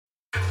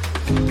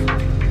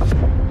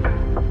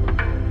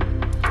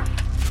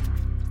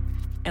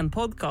en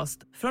podcast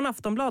från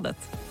Aftonbladet.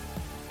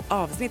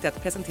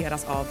 Avsnittet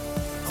presenteras av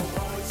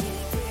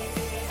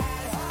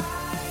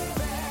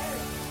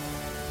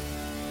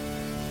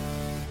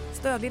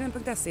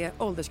Stödlinjen.se,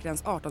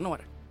 åldersgräns 18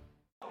 år.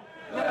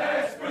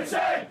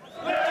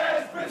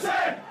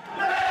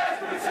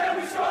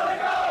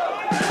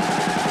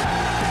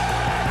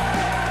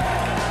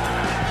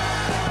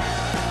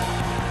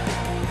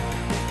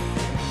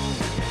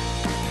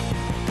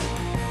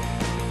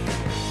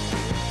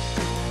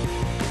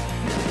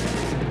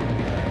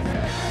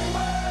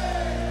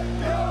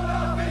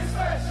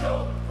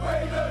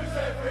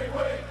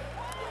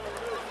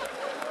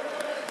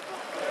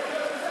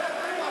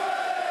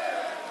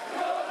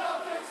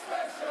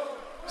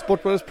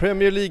 Sportbladets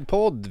Premier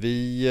League-podd.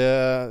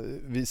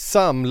 Vi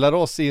samlar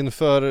oss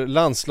inför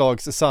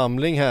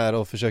landslagssamling här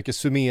och försöker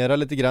summera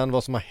lite grann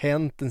vad som har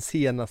hänt den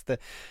senaste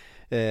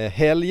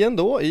helgen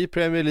då i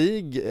Premier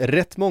League.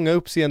 Rätt många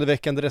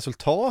uppseendeväckande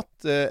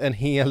resultat, en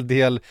hel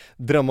del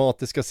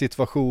dramatiska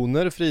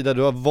situationer. Frida,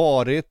 du har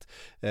varit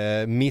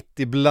mitt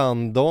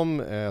ibland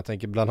dem. Jag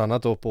tänker bland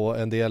annat då på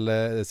en del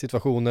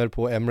situationer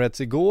på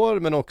Emirates igår,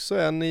 men också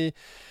en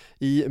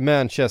i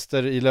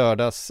Manchester i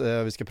lördags.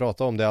 Vi ska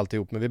prata om det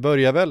alltihop, men vi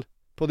börjar väl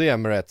på The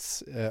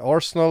Emirates.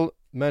 Arsenal,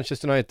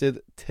 Manchester United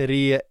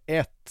 3-1,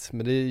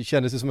 men det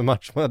kändes ju som en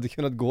match som hade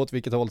kunnat gå åt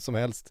vilket håll som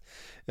helst.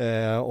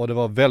 Och det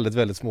var väldigt,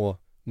 väldigt små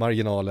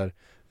marginaler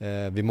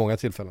vid många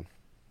tillfällen.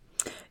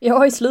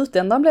 Ja, i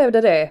slutändan blev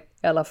det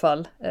i alla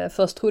fall.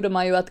 Först trodde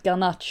man ju att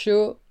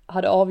Garnacho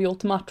hade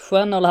avgjort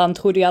matchen, eller han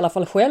trodde i alla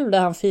fall själv det,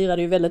 han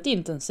firade ju väldigt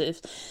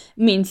intensivt.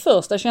 Min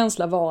första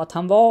känsla var att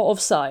han var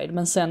offside,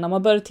 men sen när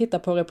man började titta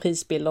på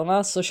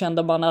reprisbilderna så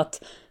kände man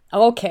att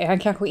okej, han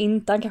kanske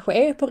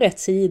är på rätt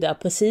sida,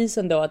 precis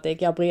ändå att det är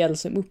Gabriel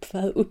som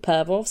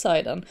upphäver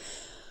offsiden.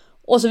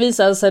 Och så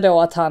visade det sig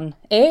då att han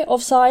är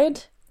offside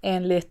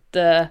enligt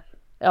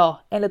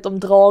de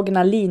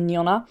dragna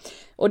linjerna.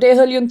 Och det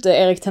höll ju inte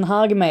Erik Ten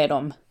Hag med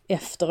om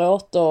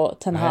efteråt, och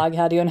Ten Hag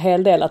hade ju en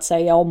hel del att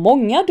säga om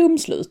många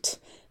domslut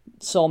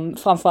som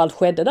framförallt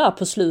skedde där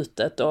på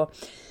slutet.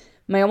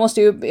 Men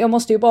jag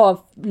måste ju bara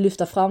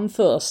lyfta fram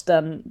först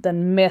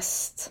den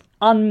mest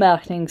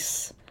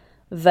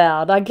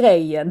anmärkningsvärda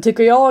grejen,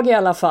 tycker jag i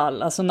alla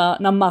fall, alltså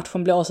när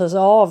matchen blåses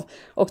av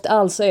och det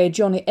alltså är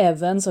Johnny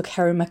Evans och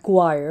Harry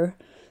Maguire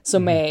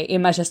som är i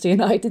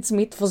Manchester Uniteds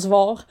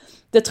mittförsvar.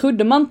 Det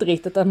trodde man inte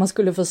riktigt att man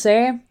skulle få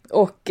se.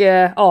 Och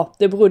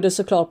det berodde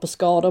såklart på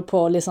skador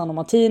på Lisandro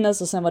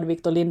Martinez, och sen var det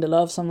Victor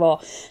Lindelöf som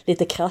var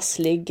lite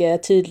krasslig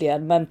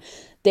tydligen. Men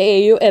det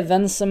är ju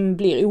Evans som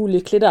blir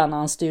olycklig där när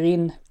han styr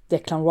in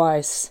Declan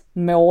Rice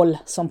mål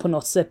som på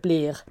något sätt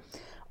blir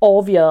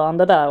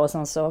avgörande där. Och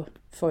sen så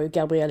får ju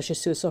Gabriel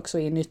Jesus också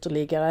in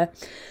ytterligare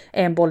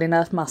en boll i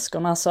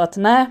nätmaskorna. Så att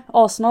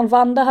Arsenal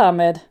vann det här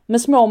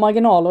med små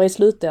marginaler i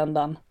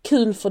slutändan.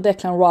 Kul för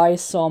Declan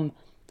Rice som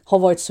har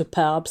varit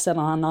superb sedan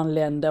han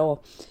anlände,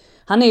 och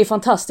han är ju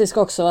fantastisk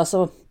också,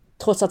 alltså,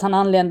 trots att han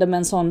anlände med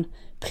en sån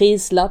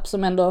prislapp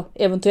som ändå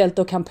eventuellt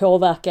då kan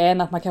påverka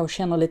en, att man kanske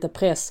känner lite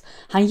press.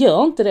 Han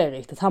gör inte det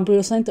riktigt, han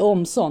bryr sig inte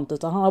om sånt,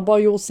 utan han har bara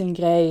gjort sin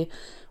grej,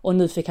 och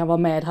nu fick han vara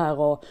med här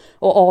och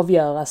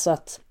avgöra. Så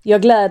att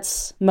jag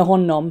gläds med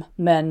honom,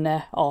 men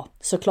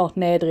såklart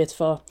nedrigt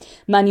för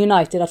Man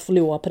United att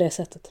förlora på det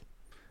sättet.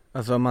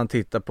 Alltså om man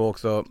tittar på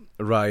också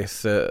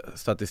Rice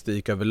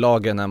statistik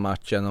överlag i den här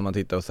matchen, om man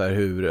tittar på så här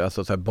hur,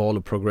 alltså så här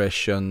ball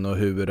progression och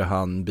hur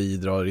han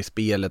bidrar i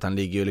spelet, han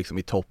ligger ju liksom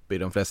i topp i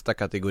de flesta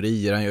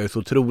kategorier, han gör ju så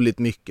otroligt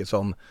mycket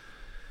som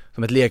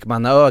ett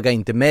lekmannaöga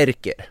inte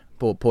märker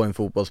på en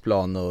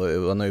fotbollsplan, och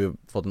han har ju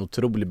fått en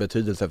otrolig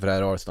betydelse för det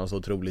här Arsenal så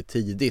otroligt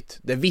tidigt.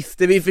 Det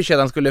visste vi för sig att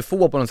han skulle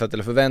få på något sätt,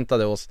 eller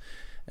förväntade oss,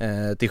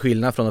 till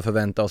skillnad från att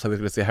förvänta oss att vi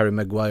skulle se Harry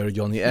Maguire och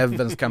Johnny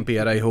Evans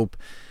kampera ihop.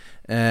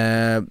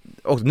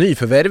 Och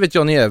nyförvärvet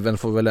Johnny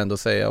Evans får väl ändå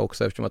säga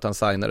också, eftersom att han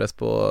signades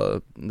på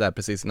där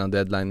precis innan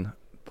deadline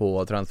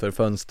på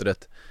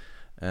transferfönstret.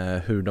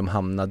 Hur de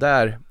hamnar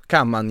där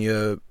kan man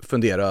ju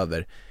fundera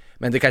över.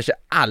 Men det kanske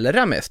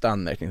allra mest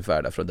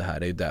anmärkningsvärda för det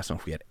här är ju det som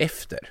sker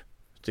efter,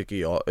 tycker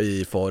jag,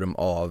 i form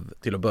av,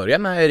 till att börja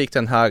med, Erik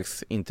Ten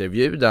Hags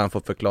intervju där han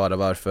får förklara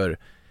varför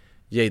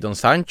Jadon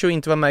Sancho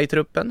inte var med i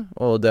truppen,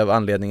 och det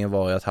anledningen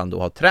var att han då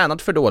har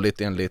tränat för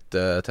dåligt enligt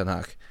Ten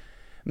Hag.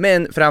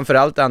 Men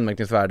framförallt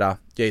anmärkningsvärda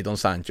Jadon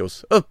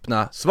Sanchos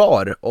öppna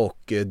svar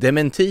och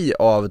dementi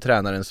av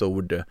tränarens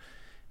ord.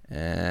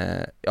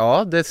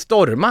 Det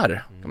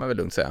stormar, kan man väl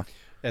lugnt säga.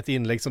 Ett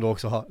inlägg som då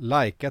också har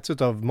likats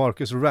av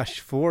Marcus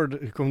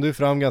Rashford. Kom du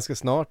fram ganska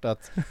snart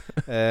att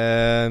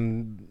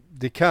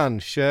det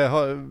kanske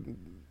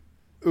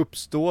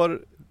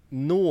uppstår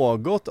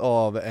något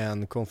av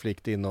en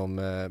konflikt inom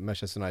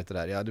Manchester United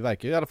där. Ja, det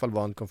verkar ju i alla fall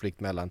vara en konflikt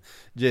mellan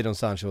Jadon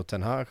Sancho och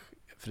Ten Hag,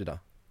 Frida.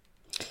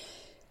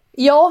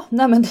 Ja,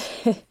 men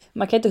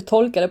man kan inte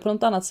tolka det på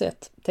något annat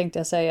sätt, tänkte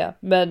jag säga.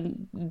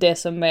 Men det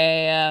som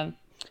är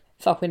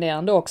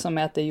fascinerande också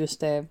med att det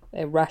just är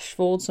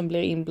Rashford som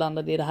blir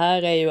inblandad i det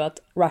här är ju att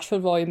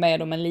Rashford var ju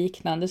med om en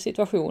liknande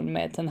situation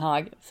med Ten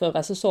Hag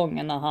förra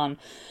säsongen när han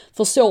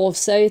försov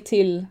sig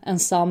till en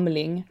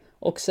samling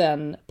och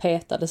sen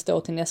petades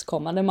då till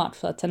nästkommande match.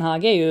 För att Ten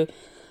Hag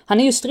han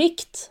är ju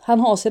strikt, han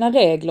har sina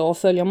regler och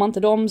följer man inte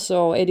dem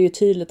så är det ju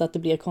tydligt att det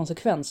blir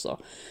konsekvenser.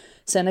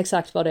 Sen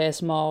exakt vad det är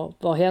som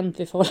har hänt,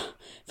 vi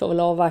får väl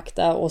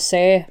avvakta och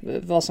se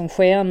vad som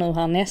sker nu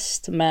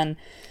härnäst. Men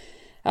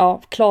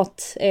ja,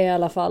 klart är i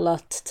alla fall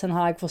att Ten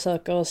Hag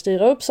försöker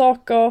styra upp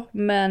saker,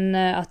 men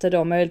att det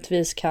då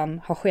möjligtvis kan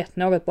ha skett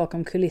något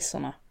bakom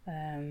kulisserna.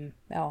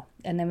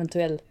 En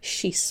eventuell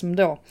schism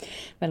då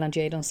mellan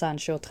Jadon,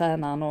 Sancho och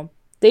tränaren. Och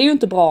det är ju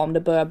inte bra om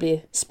det börjar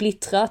bli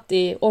splittrat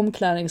i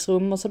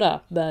omklädningsrum och sådär.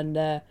 Men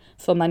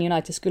för Man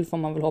Uniteds skull får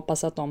man väl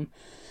hoppas att de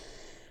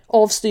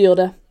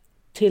avstyrde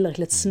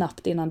tillräckligt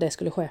snabbt innan det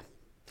skulle ske.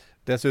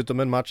 Dessutom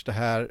en match det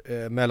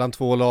här mellan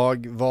två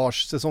lag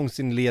vars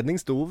säsongsinledning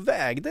stod och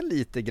vägde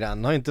lite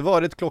grann. Har inte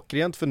varit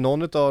klockrent för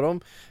någon av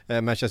dem.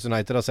 Manchester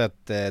United har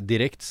sett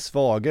direkt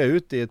svaga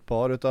ut i ett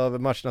par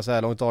av matcherna så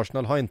här långt.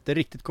 Arsenal har inte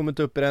riktigt kommit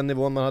upp i den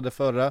nivån man hade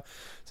förra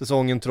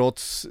säsongen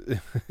trots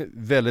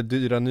väldigt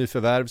dyra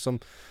nyförvärv som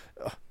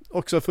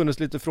också har funnits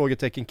lite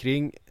frågetecken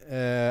kring.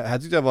 Här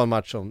tyckte jag var en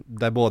match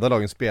där båda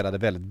lagen spelade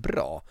väldigt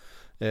bra.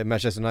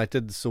 Manchester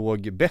United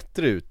såg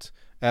bättre ut.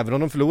 Även om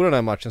de förlorade den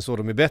här matchen såg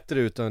de ju bättre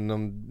ut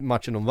än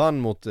matchen de vann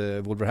mot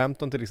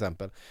Wolverhampton till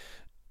exempel.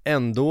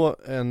 Ändå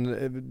en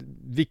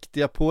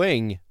viktiga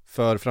poäng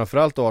för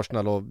framförallt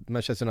Arsenal och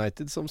Manchester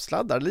United som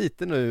sladdar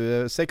lite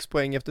nu. 6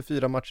 poäng efter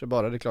 4 matcher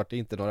bara. Det är klart det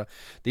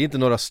är inte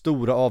några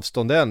stora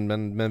avstånd än,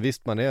 men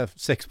visst man är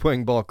 6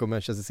 poäng bakom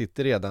Manchester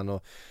City redan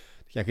och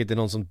det kanske inte är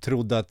någon som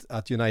trodde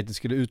att United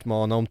skulle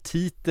utmana om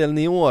titeln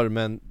i år,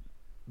 men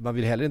man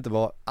vill heller inte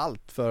vara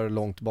allt för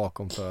långt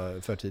bakom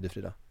för tidigt,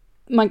 Frida.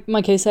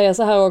 Man kan ju säga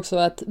så här också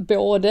att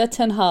både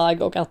Ten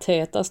Hag och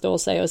Arteta står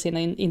och säger i sina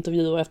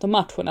intervjuer efter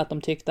matchen att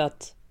de tyckte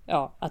att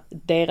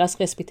deras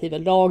respektive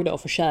lag då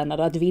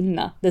förtjänade att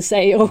vinna. Det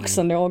säger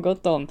också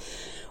något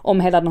om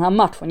hela den här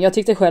matchen. Jag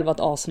tyckte själv att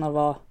Arsenal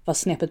var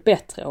snäppet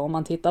bättre. Om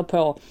man tittar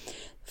på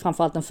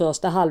framförallt den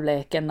första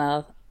halvleken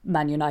när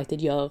Man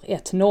United gör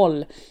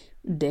 1-0.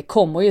 Det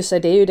kommer ju sig,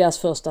 det är ju deras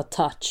första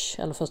touch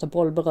eller första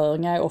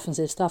bollberöringar i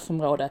offensiv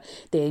straffområde.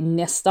 Det är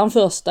nästan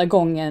första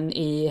gången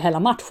i hela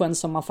matchen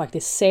som man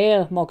faktiskt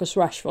ser Marcus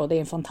Rashford. Det är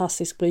en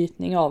fantastisk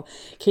brytning av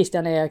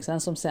Christian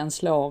Eriksen som sen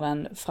slår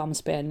en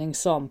framspelning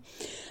som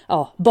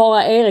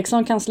bara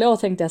Eriksson kan slå,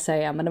 tänkte jag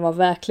säga, men det var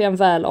verkligen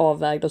väl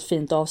avvägd och ett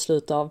fint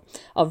avslut av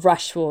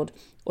Rashford.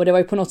 Och det var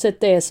ju på något sätt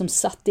det som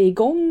satte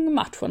igång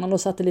matchen och då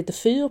satte lite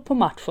fyr på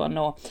matchen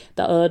och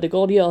där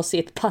Ödegård gör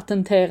sitt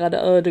patenterade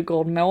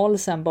Ödegård-mål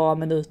sen bara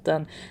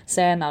minuten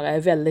senare är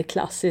väldigt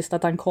klassiskt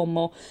att han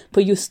kommer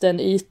på just den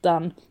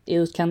ytan i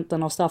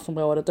utkanten av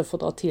straffområdet och får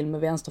dra till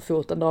med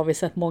vänsterfoten. Det har vi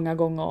sett många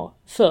gånger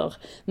förr.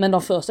 Men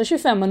de första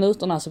 25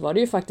 minuterna så var det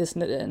ju faktiskt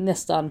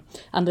nästan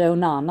André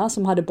Onana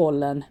som hade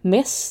bollen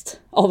mest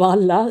av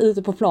alla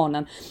ute på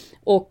planen.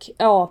 Och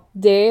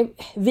det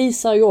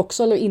visar ju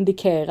också, eller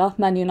indikerar, att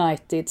Man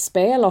Uniteds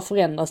spel har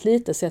förändrats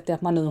lite, sett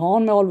att man nu har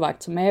en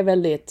målvakt som är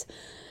väldigt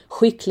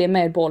skicklig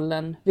med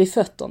bollen vid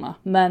fötterna.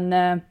 Men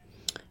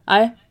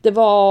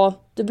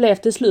det blev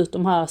till slut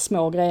de här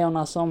små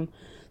grejerna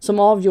som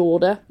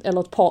avgjorde,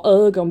 eller ett par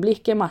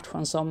ögonblick i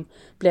matchen som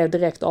blev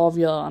direkt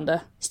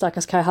avgörande.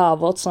 Stackars Kai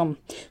Havertz som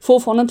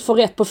fortfarande inte får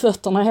rätt på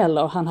fötterna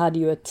heller. Han hade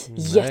ju ett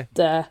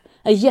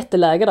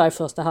jätteläge där i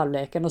första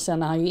halvleken och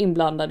sen är han ju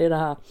inblandad i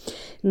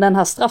den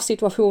här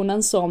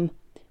straffsituationen som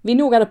vi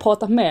nog hade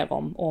pratat mer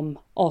om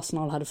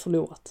Arsenal hade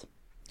förlorat.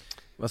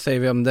 Vad säger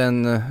vi om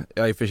den?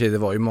 Ja, i och för sig det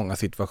var ju många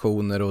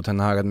situationer och Ten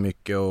Hag hade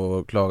mycket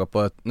att klaga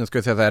på. Nu ska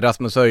jag säga så här,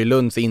 Rasmus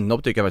Höjlunds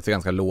inhopp tycker jag var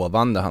ganska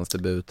lovande, hans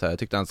debut här. Jag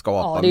tyckte han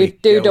skapade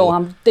mycket. Det är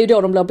ju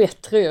då de blir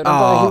bättre. De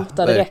bara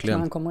hotar direkt när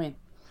han kommer in.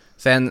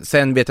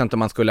 Sen vet jag inte om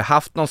man skulle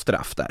haft någon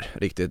straff där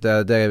riktigt.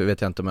 Det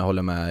vet jag inte om jag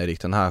håller med Erik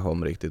Ten Hag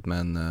om riktigt,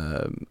 men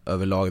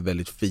överlag ett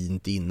väldigt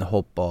fint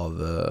inhopp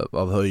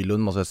av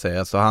Höjlund måste jag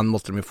säga. Så han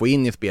måste de ju få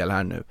in i spel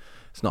här nu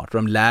snart.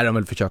 De lär de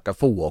väl försöka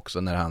få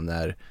också när han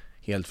är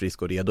helt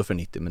frisk och redo för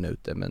 90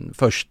 minuter. Men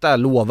första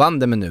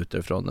lovande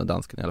minuter från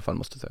dansken i alla fall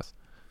måste sägas.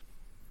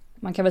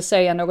 Man kan väl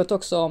säga något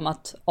också om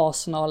att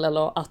Arsenal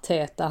eller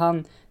Arteta,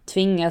 han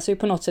tvingas ju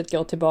på något sätt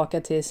gå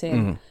tillbaka till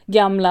sin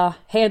gamla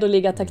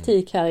hederliga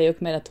taktik här i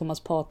och med att Thomas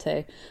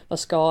Partey var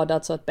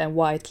skadad så att Ben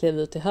White klev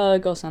ut till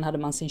höger och sen hade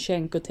man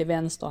Zinchenko till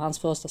vänster, hans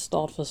första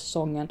start för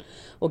säsongen,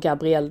 och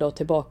Gabriel då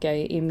tillbaka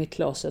i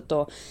mittlåset.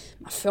 Och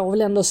man får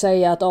väl ändå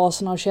säga att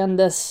Arsenal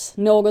kändes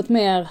något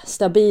mer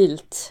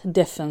stabilt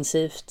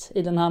defensivt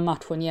i den här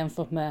matchen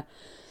jämfört med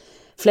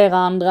flera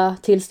andra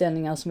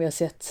tillställningar som vi har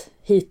sett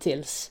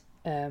hittills.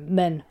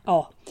 Men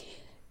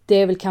det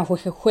är väl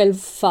kanske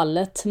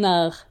självfallet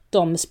när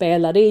de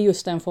spelade i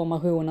just den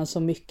formationen så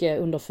mycket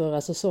under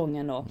förra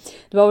säsongen. Och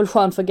det var väl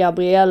skönt för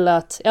Gabriel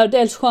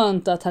dels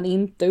skönt att han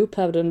inte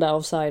upphävde den där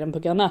offsiden på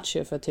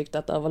Garnacho, för jag tyckte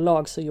att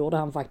överlag så gjorde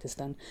han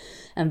faktiskt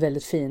en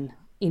väldigt fin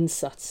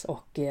insats.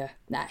 Och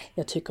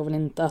jag tycker väl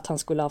inte att han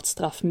skulle haft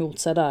straff mot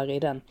sig där i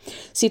den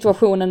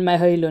situationen med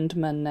Höjlund,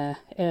 men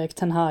Erik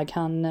Ten Hag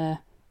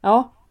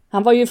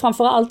Han var ju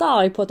framförallt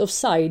arg på att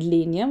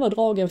offside-linjen var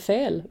dragen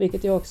fel,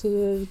 vilket jag också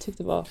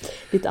tyckte var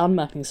lite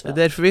anmärkningsvärt.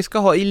 Det är därför vi ska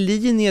ha i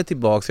linje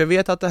tillbaka. Jag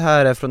vet att det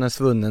här är från en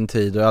svunnen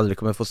tid och jag aldrig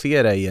kommer få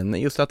se det igen.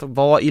 Just att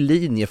vara i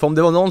linje. För om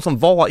det var någon som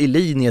var i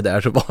linje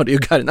där så var det ju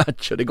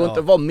Garnacho. Det går inte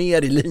att vara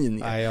mer i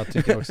linje. Nej, jag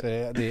tycker också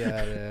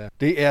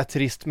det är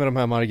trist med de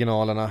här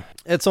marginalerna.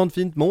 Ett sånt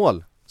fint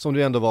mål som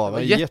du ändå var.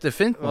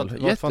 Jättefint mål.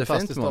 Jättefint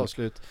fantastiskt mål.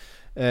 Avslut.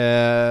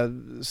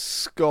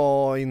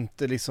 Ska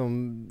inte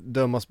liksom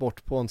dömas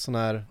bort på en sån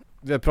här.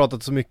 Vi har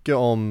pratat så mycket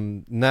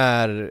om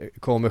när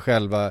kommer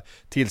själva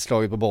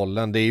tillslaget på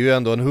bollen. Det är ju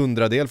ändå en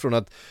 100-del från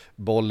att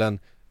bollen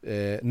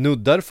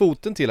nuddar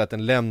foten till att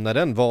den lämnar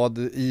den. Vad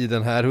i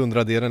den här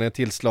 100-delen är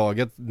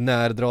tillslaget,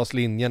 när dras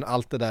linjen,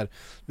 allt det där.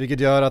 Vilket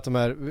gör att de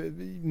här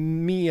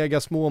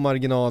mega små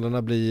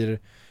marginalerna blir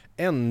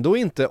ändå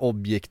inte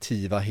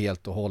objektiva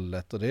helt och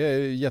hållet, och det är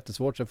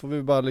jättesvårt. Sen får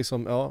vi bara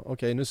liksom,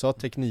 nu sa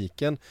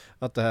tekniken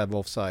att det här var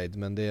offside,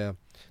 men det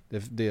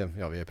vi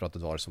har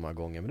pratat var så många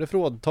gånger, men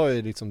det tar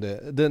ju liksom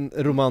den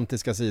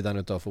romantiska sidan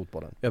utav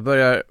fotbollen. Jag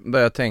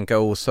börjar tänka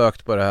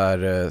osökt på det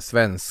här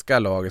svenska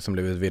laget som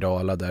blivit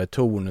virala där,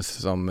 Torns,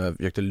 som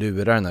försökte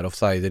lura den här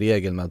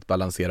offside-regeln med att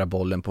balansera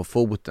bollen på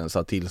foten så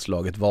att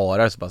tillslaget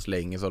varar så pass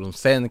länge så att de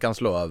sen kan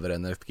slå över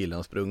den när killen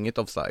har sprungit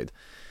offside.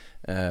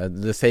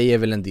 Det säger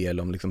väl en del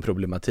om liksom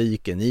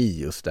problematiken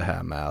i just det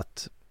här med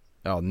att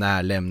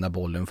när lämnar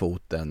bollen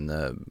foten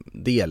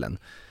delen.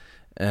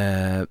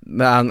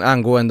 Men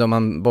angående om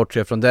man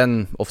bortser från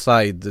den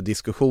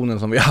offside-diskussionen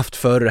som vi har haft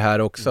förr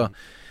här också.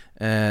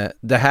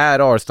 Det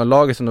här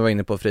Arsenal-laget som du var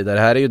inne på, Frida, det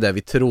här är ju där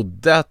vi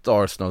trodde att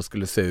Arsenal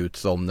skulle se ut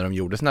som när de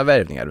gjorde sina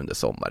värvningar under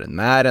sommaren,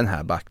 med den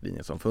här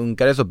backlinjen som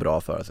funkade så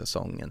bra förra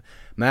säsongen,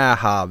 med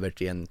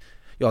Havertz i en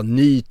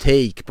ny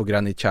take på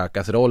Granit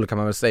Xhakas roll kan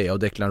man väl säga, och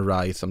Declan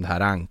Rice som det här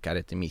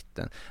ankaret i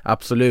mitten.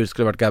 Absolut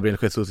skulle varit Gabriel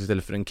Jesus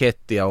istället för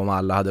Nketiah om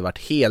alla hade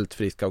varit helt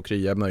friska och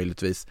krya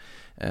möjligtvis,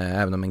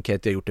 även om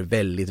Nketiah har gjort det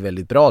väldigt,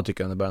 väldigt bra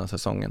tycker jag under början av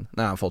säsongen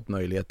när han fått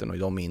möjligheten och i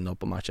de inhopp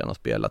på matchen har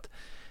spelat.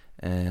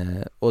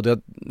 Och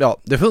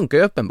det funkar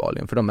ju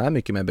uppenbarligen, för de är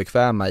mycket mer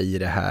bekväma i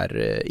det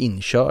här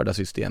inkörda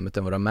systemet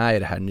än vad de är i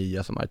det här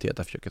nya som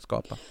Arteta försöker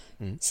skapa.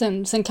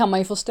 Sen kan man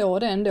ju förstå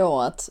det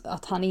ändå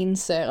att han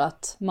inser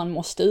att man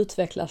måste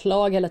utveckla ett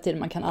lag hela tiden,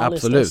 man kan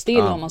aldrig stå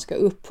still om man ska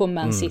upp på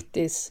Man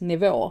Citys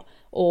nivå.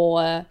 Och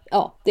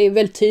det är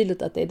väldigt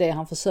tydligt att det är det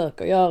han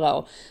försöker göra,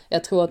 och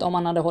jag tror att om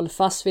man hade hållit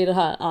fast vid det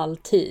här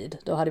alltid,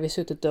 då hade vi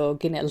suttit och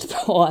gnällt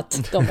på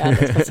att de är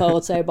alldeles för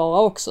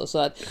förutsägbara också. Så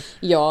att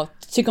jag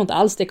tycker inte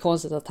alls det är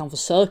konstigt att han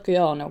försöker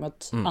göra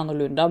något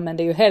annorlunda, men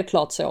det är ju helt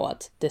klart så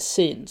att det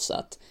syns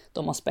att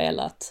de har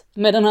spelat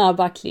med den här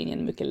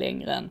backlinjen mycket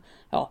längre än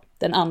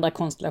den andra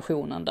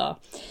konstellationen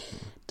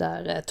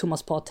där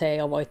Thomas Partey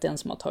har varit den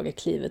som har tagit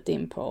klivet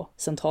in på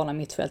centrala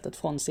mittfältet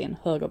från sin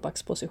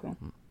högerbacksposition.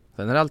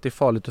 Sen är det alltid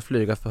farligt att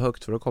flyga för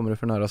högt, för då kommer du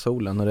för nära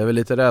solen, och det är väl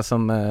lite det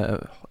som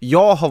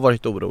jag har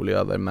varit orolig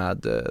över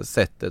med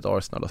sättet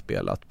Arsenal har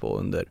spelat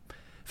på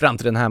fram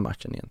till den här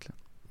matchen egentligen.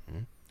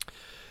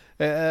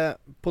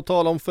 På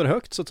tal om för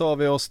högt så tar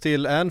vi oss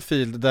till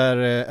Anfield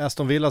där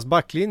Aston Villas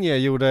backlinje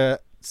gjorde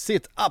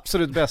sitt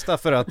absolut bästa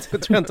för att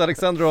Trent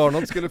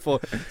Alexander-Arnold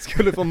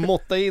skulle få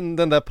måtta in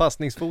den där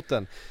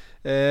passningsfoten.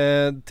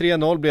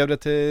 3-0 blev det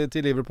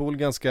till Liverpool,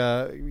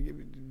 ganska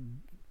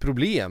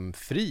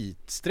problemfri,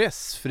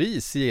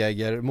 stressfri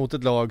seger mot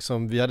ett lag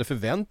som vi hade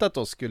förväntat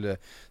oss skulle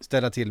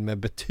ställa till med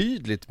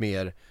betydligt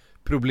mer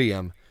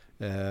problem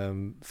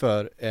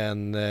för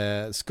en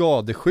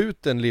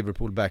skadeskjuten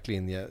Liverpool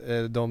backlinje.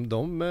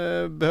 De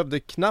behövde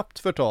knappt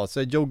förta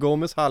sig. Joe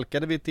Gomez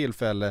halkade vid ett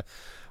tillfälle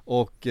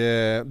och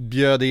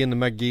bjöd in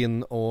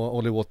McGinn och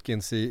Ollie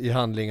Watkins i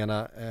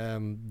handlingarna.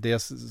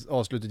 Det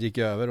avslutet gick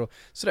över och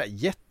sådär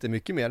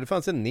jättemycket mer. Det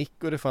fanns en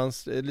nick och det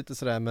fanns lite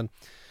sådär, men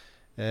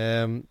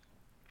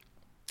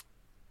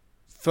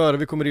före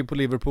vi kommer in på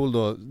Liverpool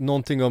då,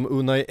 någonting om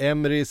Unai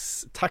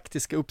Emerys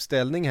taktiska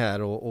uppställning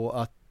här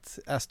och att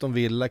Aston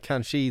Villa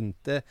kanske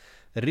inte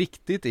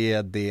riktigt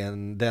är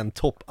den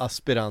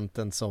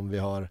toppaspiranten som vi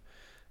har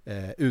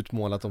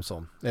utmålat dem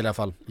som. Eller i alla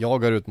fall, jag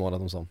har utmålat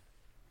dem som.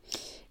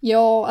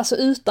 Ja, alltså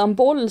utan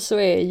boll så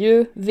är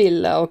ju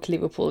Villa och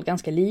Liverpool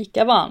ganska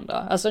lika varandra.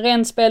 Alltså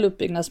rent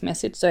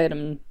speluppbyggnadsmässigt så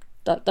är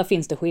där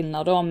finns det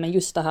skillnader, men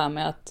just det här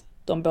med att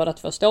de båda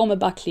två står med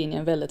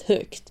backlinjen väldigt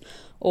högt.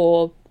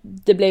 Och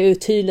det blev ju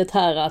tydligt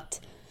här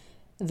att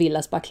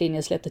Villas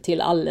backlinje släppte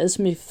till alldeles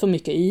för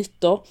mycket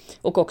ytor,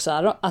 och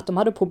också att de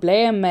hade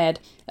problem med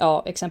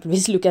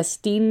exempelvis Lucas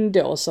Digne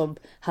då, som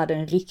hade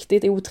en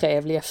riktigt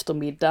otrevlig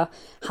eftermiddag.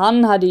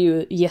 Han hade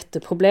ju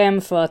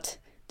jätteproblem för att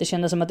det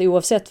kändes som att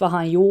oavsett vad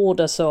han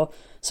gjorde så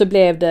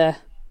blev det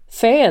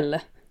fel.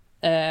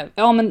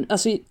 Men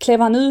alltså klev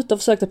han ut och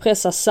försökte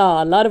pressa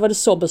Salah, det var det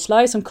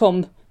Szoboszlai som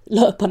kom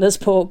löpandes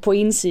på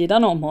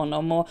insidan om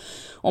honom, och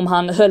om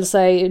han höll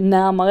sig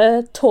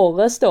närmare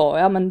Torres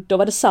då, men då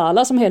var det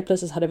Salah som helt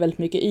plötsligt hade väldigt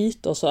mycket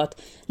ytor, så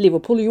att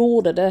Liverpool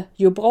gjorde det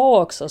ju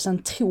bra också.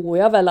 Sen tror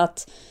jag väl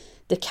att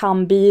det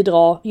kan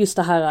bidra just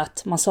det här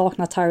att man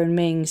saknar Tyrone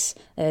Mings,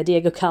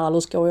 Diego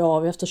Carlos går ju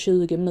av efter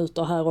 20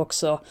 minuter här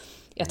också.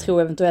 Jag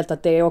tror eventuellt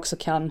att det också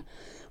kan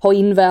ha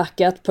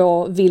inverkat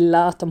på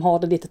Villa, att de har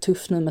det lite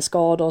tufft nu med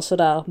skador och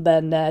sådär.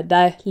 Men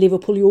där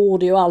Liverpool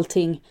gjorde ju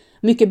allting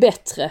mycket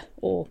bättre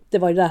och det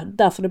var ju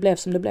därför det blev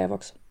som det blev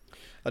också.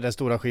 Ja, den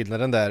stora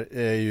skillnaden där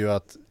är ju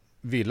att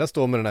Villa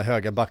står med den här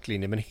höga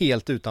backlinjen men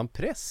helt utan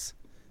press.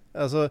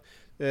 Alltså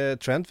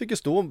Trent fick ju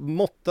stå och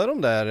måtta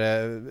de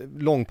där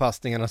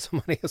långpassningarna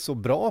som han är så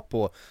bra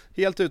på.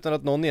 Helt utan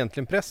att någon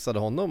egentligen pressade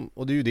honom.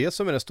 Och det är ju det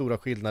som är den stora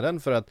skillnaden,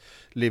 för att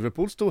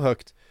Liverpool stod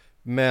högt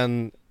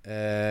men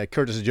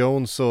Curtis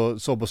Jones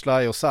och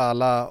Szoboszlai och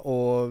Salah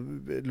och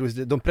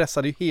de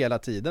pressade ju hela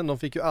tiden. De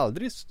fick ju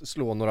aldrig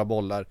slå några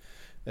bollar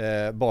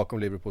bakom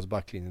Liverpools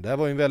backlinje. Det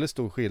var ju en väldigt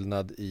stor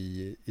skillnad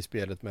i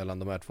spelet mellan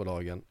de här två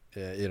lagen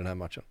i den här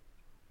matchen.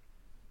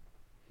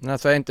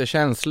 Alltså är inte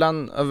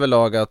känslan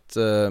överlag att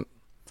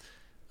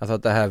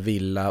det här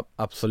Villa,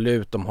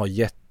 absolut, de har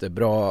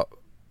jättebra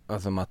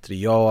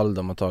material,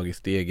 de har tagit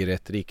steg i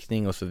rätt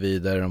riktning och så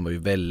vidare. De var ju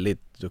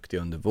väldigt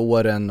duktiga under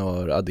våren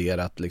och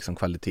adderat liksom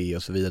kvalitet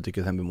och så vidare. Jag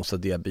tycker att Moussa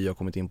Diaby har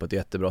kommit in på ett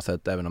jättebra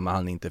sätt, även om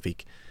han inte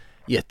fick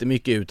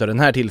jättemycket ut av den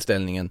här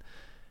tillställningen.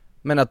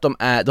 Men att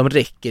de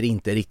räcker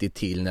inte riktigt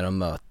till när de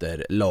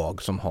möter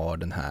lag som har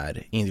den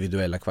här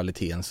individuella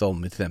kvaliteten, som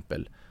till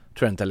exempel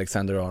Trent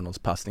Alexander-Arnolds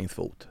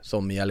passningsfot,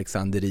 som i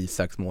Alexander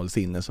Isaks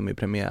målsinne som i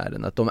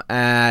premiären. Att de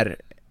är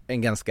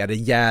en ganska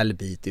rejäl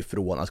bit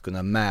ifrån att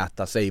kunna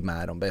mäta sig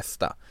med de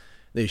bästa.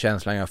 Det är ju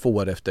känslan jag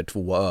får efter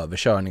 2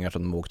 överkörningar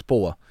som de åkt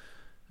på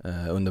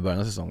under början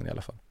av säsongen i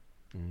alla fall.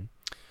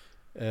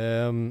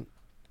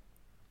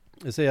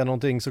 Jag säger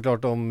någonting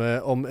såklart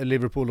om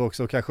Liverpool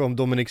också, kanske om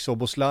Dominic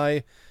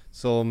Szoboszlai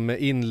som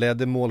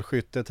inledde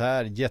målskyttet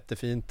här.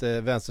 Jättefint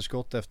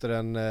vänsterskott efter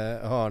en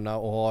hörna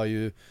och har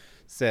ju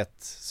ser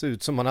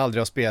ut som han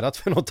aldrig har spelat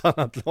för något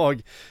annat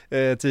lag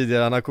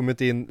tidigare. Han har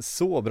kommit in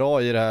så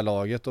bra i det här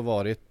laget och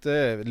varit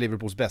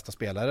Liverpools bästa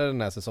spelare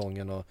den här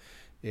säsongen och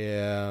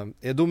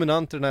är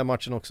dominant i den här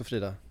matchen också,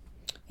 Frida.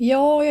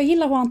 Ja, jag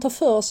gillar hur han tar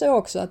för sig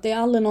också, att det är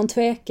aldrig någon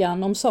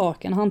tvekan om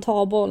saken. Han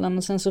tar bollen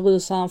och sen så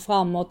rusar han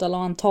framåt, eller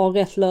han tar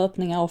rätt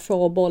löpningar och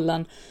får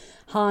bollen.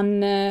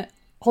 Han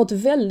har ett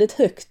väldigt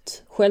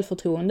högt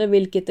självförtroende,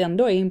 vilket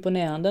ändå är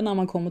imponerande när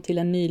man kommer till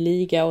en ny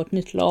liga och ett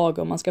nytt lag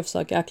och man ska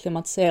försöka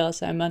akklimatisera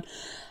sig. Men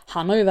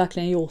han har ju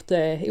verkligen gjort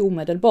det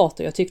omedelbart,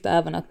 och jag tyckte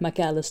även att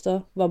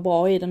McAllister var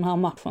bra i den här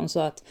matchen, så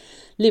att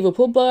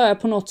Liverpool börjar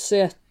på något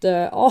sätt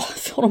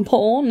får de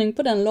bara ordning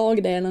på den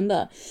lagdelen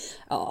där.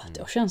 Ja,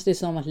 då känns det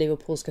som att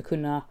Liverpool ska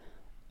kunna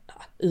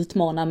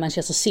utmana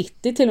Manchester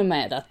City till och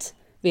med, att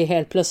vi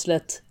helt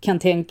plötsligt kan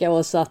tänka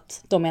oss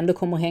att de ändå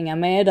kommer hänga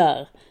med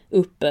där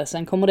uppe.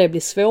 Sen kommer det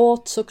bli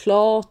svårt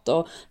såklart,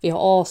 och vi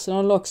har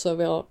Arsenal också,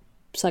 vi har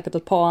säkert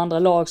ett par andra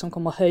lag som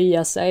kommer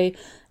höja sig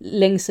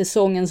längs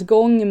säsongens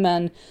gång,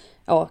 men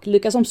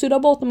lyckas de sudda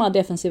bort de här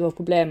defensiva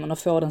problemen och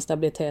få den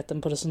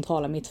stabiliteten på det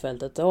centrala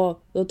mittfältet, då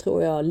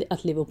tror jag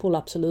att Liverpool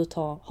absolut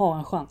har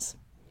en chans.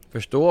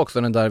 Förstå också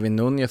när Darwin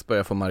Núñez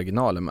börjar få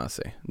marginaler med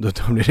sig. Då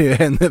blir det ju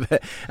ännu...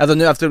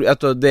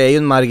 Alltså det är ju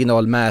en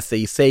marginal med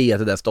sig i sig att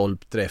det där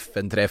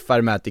stolpträffen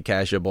träffar Matty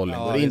Cash och bollen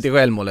går inte i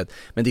självmålet.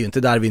 Men det är ju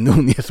inte Darwin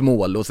Núñez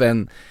mål. Och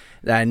sen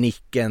den här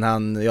nicken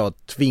han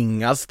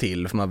tvingas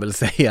till, får man väl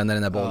säga, när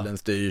den här bollen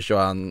styrs, och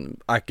han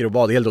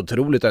akrobat, helt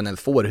otroligt att han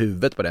får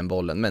huvudet på den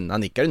bollen, men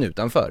han nickar den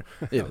utanför,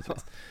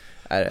 givetvis.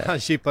 Han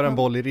chippar en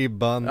boll i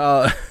ribban.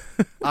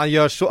 Han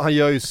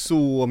gör ju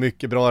så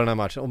mycket bra i den här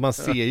matchen. Och man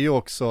ser ju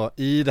också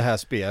i det här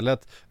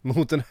spelet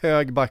mot en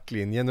hög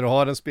backlinje, när du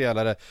har en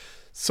spelare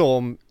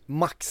som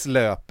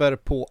maxlöper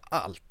på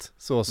allt,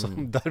 så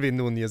som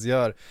Darwin Núñez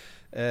gör.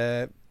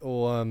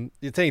 Och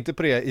jag tänkte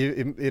på det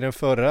i den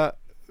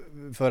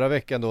förra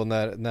veckan då,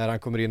 när han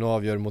kommer in och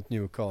avgör mot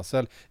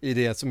Newcastle i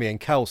det som är en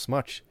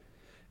kaosmatch.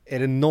 Är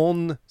det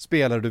någon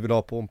spelare du vill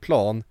ha på en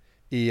plan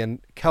i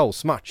en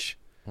kaosmatch,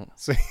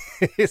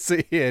 så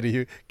är det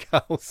ju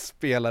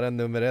kaosspelaren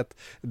nummer 1,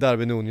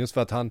 Darwin Núñez,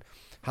 för att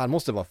han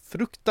måste vara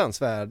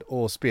fruktansvärd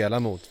att spela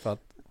mot, för att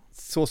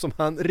så som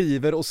han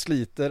river och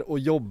sliter och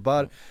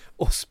jobbar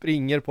och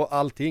springer på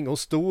allting, och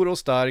stor och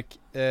stark,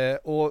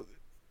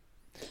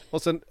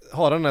 och sen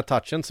har han den här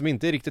touchen som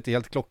inte är riktigt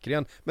helt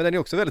klockren, men den är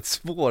också väldigt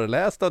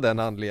svårläst av den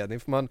anledningen,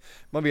 för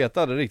man vet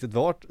aldrig riktigt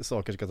vart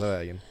saker ska ta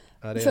vägen.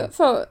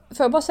 Får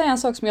jag bara säga en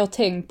sak som jag har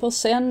tänkt på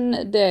sen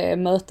det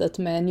mötet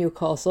med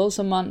Newcastle,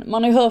 så man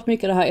har ju hört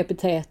mycket det här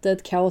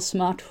epitetet,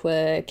 kaosmatch,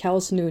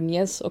 kaos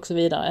Núñez och så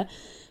vidare.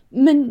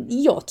 Men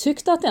jag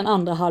tyckte att den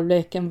andra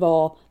halvleken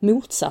var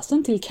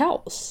motsatsen till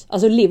kaos.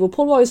 Alltså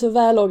Liverpool var ju så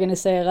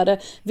välorganiserade.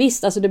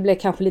 Visst, alltså det blev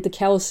kanske lite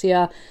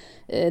kaosiga,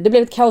 det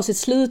blev ett kaosigt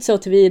slut så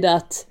tillvida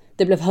att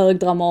det blev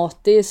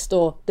högdramatiskt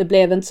och det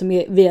blev inte som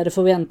vi hade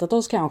förväntat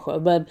oss kanske.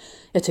 Men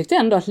jag tyckte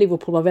ändå att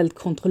Liverpool var väldigt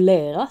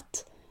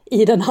kontrollerat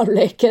i den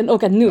halvleken,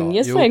 och att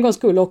Núñez för en gång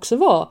skulle också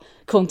vara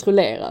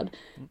kontrollerad.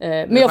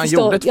 Men jag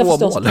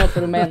förstår såklart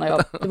vad du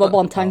menar. Det var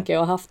bara en tanke jag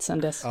har haft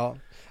sedan dess. Ja.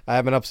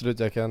 Nej, men absolut,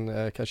 jag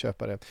kan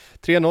köpa det.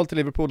 3-0 till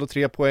Liverpool och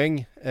 3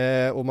 poäng.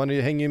 Och man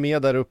hänger ju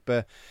med där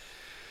uppe.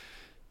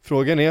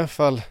 Frågan är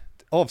ifall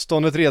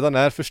avståndet redan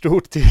är för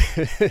stort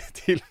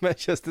till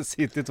Manchester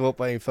City, 2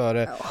 poäng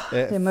före.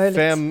 Det är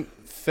möjligt.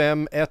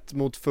 5-1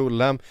 mot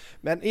Fulham,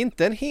 men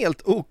inte en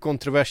helt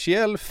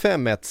okontroversiell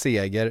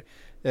 5-1-seger.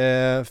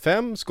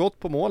 5 skott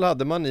på mål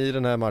hade man i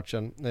den här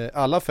matchen.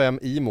 Alla 5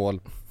 i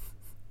mål.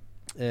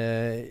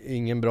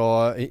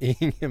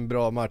 Ingen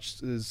bra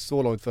match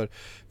så långt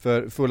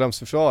för Fulhams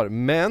försvar.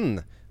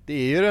 Men det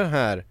är ju den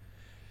här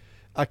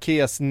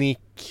Akes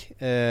nick,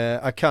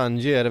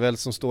 Akanji är det väl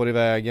som står i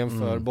vägen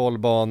för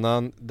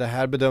bollbanan. Det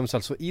här bedöms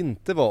alltså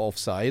inte vara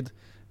offside.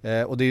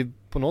 Och det är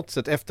på något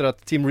sätt efter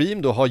att Tim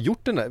Ream då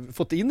har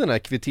fått in den här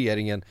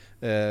kvitteringen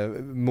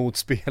mot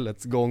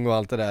spelets gång och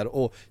allt det där,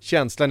 och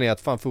känslan är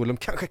att fan Fulham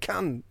kanske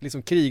kan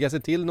liksom kriga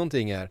sig till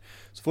någonting här,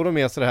 så får de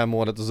med sig det här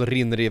målet och så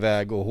rinner det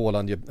iväg och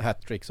Haaland gör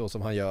hattrick så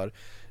som han gör.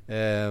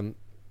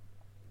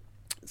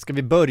 Ska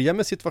vi börja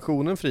med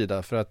situationen,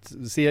 Frida? För att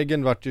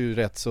segern vart ju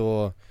rätt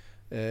så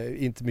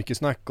inte mycket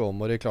snack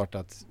om, och det är klart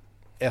att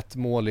ett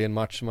mål i en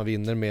match som man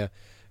vinner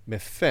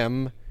med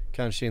 5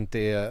 kanske inte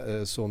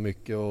är så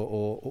mycket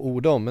att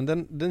orda om,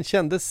 men den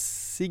kändes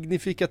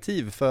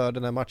signifikativ för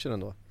den här matchen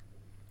ändå.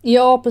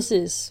 Ja,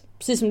 precis.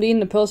 Precis som du är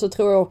inne på, så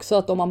tror jag också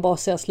att om man bara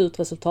ser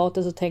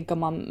slutresultatet så tänker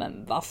man,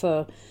 men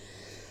varför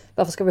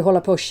ska vi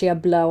hålla på och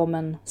käbbla om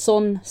en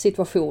sån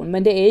situation?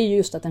 Men det är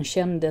just att den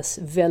kändes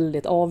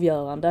väldigt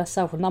avgörande,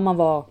 särskilt när man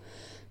var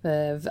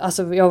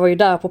alltså jag var ju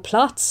där på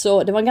plats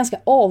och det var en ganska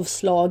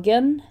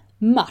avslagen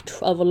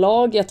match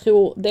överlag. Jag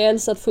tror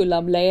dels att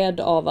Fulham led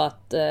av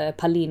att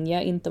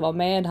Palinja inte var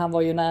med. Han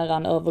var ju nära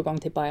en övergång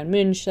till Bayern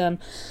München.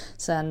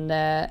 Sen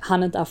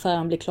hann inte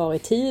affären bli klar i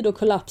tid och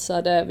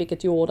kollapsade,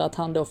 vilket gjorde att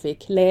han då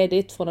fick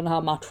ledigt från den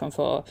här matchen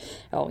för,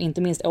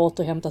 inte minst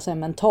återhämta sig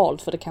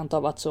mentalt, för det kan inte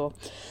ha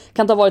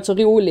varit så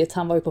roligt.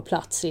 Han var ju på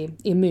plats i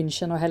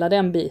München och hela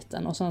den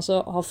biten. Och sen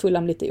så har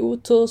Fulham lite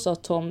otur, så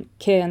att Tom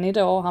Kenny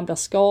då, han blir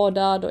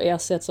skadad och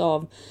ersätts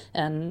av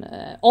en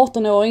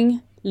 18-åring,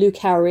 Luke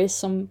Harris,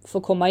 som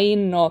får komma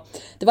in, och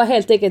det var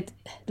helt enkelt,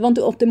 det var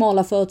inte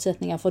optimala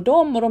förutsättningar för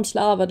dem och de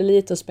slarvade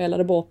lite och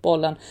spelade bort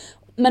bollen.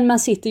 Men Man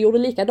City gjorde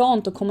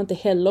likadant och kom inte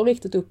heller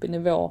riktigt upp i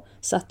nivå.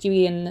 Satt ju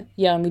in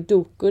Jeremy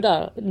Doku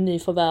där,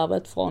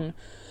 nyförvärvet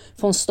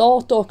från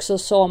start också,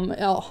 som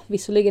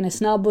visserligen är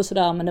snabb och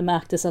sådär, men det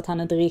märktes att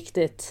han inte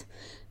riktigt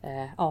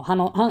han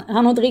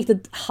har inte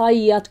riktigt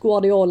hajat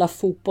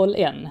Guardiola-fotboll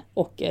än,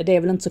 och det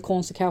är väl inte så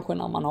konstigt kanske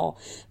när man har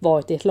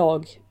varit i ett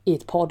lag i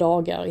ett par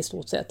dagar i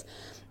stort sett.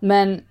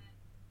 Men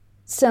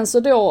sen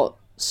så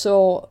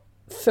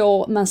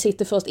får Man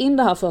City först in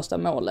det här första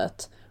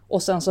målet,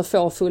 och sen så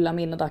får Fulham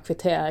in den där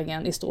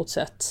kvitteringen i stort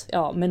sett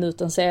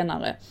minuten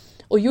senare.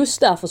 Och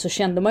just därför så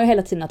kände man ju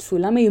hela tiden att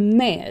Fulham är ju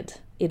med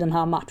i den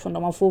här matchen.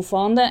 De har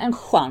fortfarande en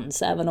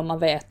chans, även om man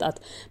vet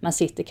att Man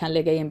City kan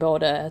lägga in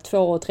både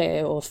 2,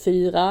 3 och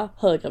 4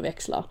 högre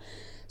växlar.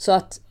 Så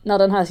att när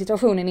den här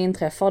situationen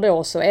inträffar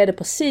då, så är det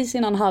precis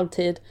innan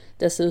halvtid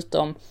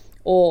dessutom.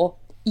 Och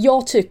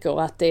jag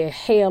tycker att det är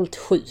helt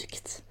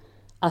sjukt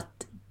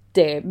att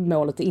det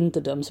målet inte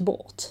döms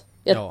bort.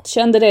 Jag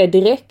kände det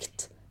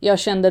direkt. Jag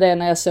kände det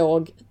när jag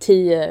såg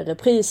 10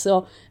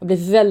 repriser. Jag blev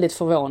väldigt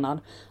förvånad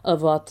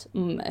över att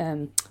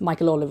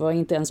Michael Oliver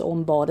inte ens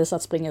ombades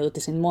att springa ut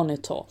i sin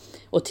monitor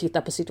och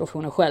titta på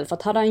situationen själv. För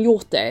att hade han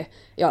gjort det,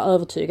 jag är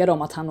övertygad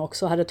om att han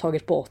också hade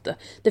tagit bort det.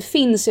 Det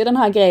finns ju den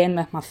här grejen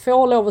med att man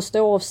får lov att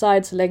stå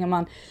offside så länge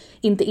man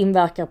inte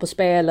inverkar på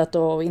spelet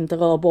och inte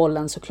rör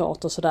bollen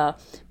såklart och sådär.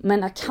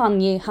 Men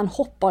Akanji, han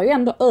hoppar ju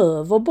ändå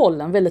över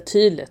bollen väldigt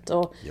tydligt.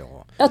 Och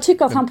jag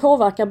tycker att han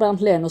påverkar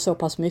Bernd Leno så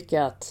pass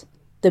mycket att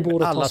det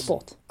borde tas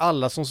bort.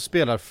 Alla som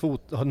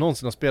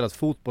någonsin har spelat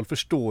fotboll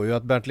förstår ju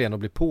att Bernd Leno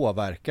blir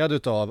påverkad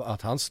utav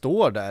att han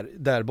står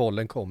där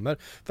bollen kommer.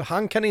 För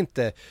han kan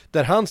inte,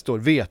 där han står,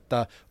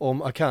 veta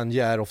om Akanji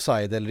är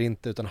offside eller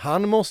inte, utan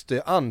han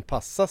måste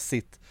anpassa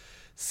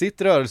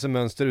sitt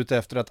rörelsemönster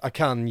utefter att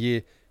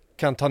Akanji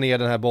kan ta ner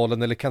den här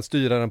bollen eller kan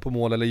styra den på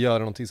mål eller göra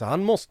någonting. Så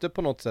han måste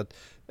på något sätt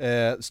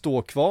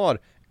stå kvar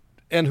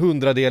en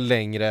 100-del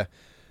längre.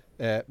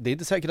 Det är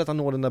inte säkert att han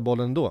når den där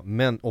bollen ändå,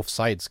 men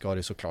offside ska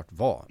det såklart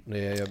vara.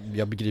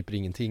 Jag begriper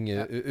ingenting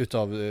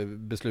utav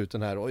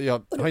besluten här, och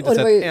jag har inte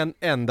sett en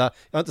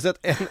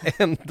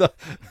enda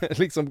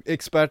liksom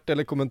expert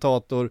eller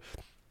kommentator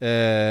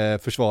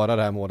försvara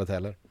det här målet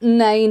heller.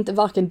 Nej, inte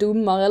varken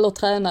domare eller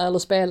tränare eller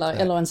spelare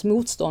eller ens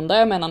motståndare.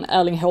 Jag menar,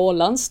 Erling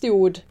Haaland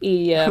stod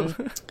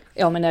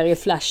nere i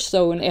flash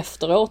zone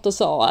efteråt och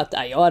sa att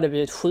jag hade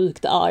blivit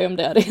sjukt arg om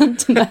det hade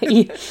hänt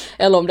mig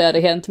eller om det hade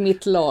hänt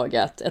mitt lag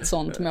att ett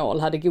sånt mål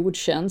hade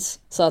godkänts.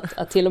 Så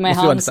att till och med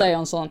han säger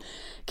en sån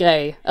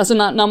grej. Alltså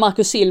när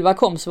Marcus Silva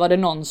kom så var det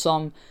någon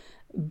som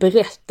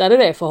berättade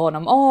det för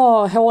honom.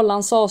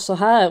 Haaland sa så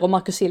här, och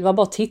Marcus Silva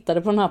bara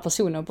tittade på den här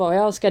personen och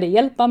bara, ska det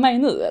hjälpa mig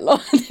nu eller?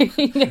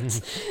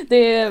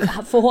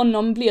 För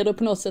honom blir det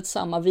på något sätt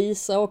samma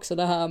visa också,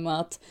 det här med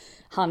att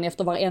han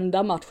efter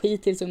varenda match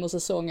hittills under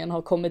säsongen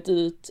har kommit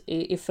ut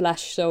i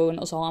flash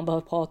zone och så har han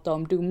behövt prata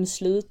om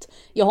domslut.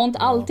 Jag har inte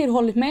alltid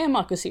hållit med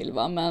Marcus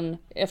Silva, men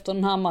efter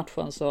den här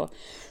matchen så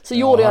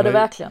gjorde jag det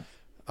verkligen.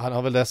 Han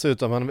har väl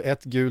dessutom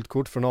ett gult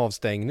kort från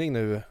avstängning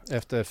nu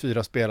efter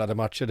 4 spelade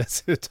matcher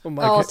dessutom.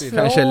 Ja,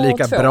 kanske är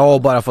lika bra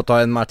att bara få ta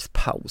en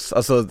matchpaus.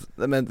 Alltså,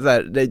 men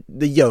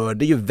det gör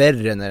det ju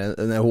värre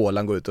när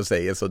Haaland går ut och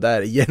säger så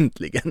där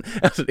egentligen.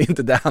 Alltså det är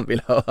inte det han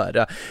vill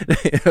höra.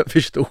 Jag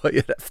förstår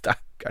ju det,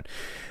 stackaren.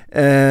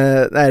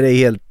 Nej, det är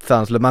helt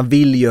sanslöst. Man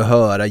vill ju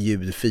höra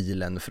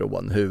ljudfilen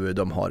från hur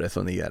de har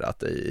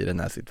resonerat i den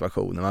här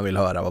situationen. Man vill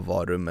höra vad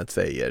varummet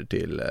säger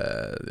till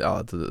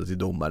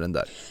domaren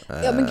där.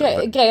 Ja, men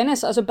grejen är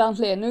så, alltså Bernt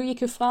Leno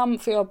gick ju fram,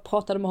 för jag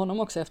pratade med honom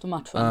också efter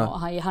matchen, och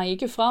han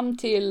gick ju fram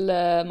till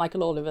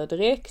Michael Oliver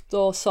direkt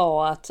och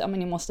sa att men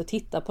ni måste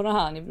titta på det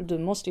här, du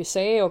måste ju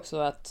se också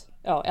att,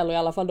 eller i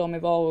alla fall de i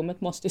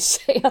varummet måste ju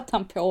se att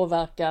han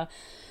påverkar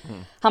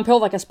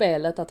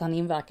spelet, att han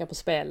inverkar på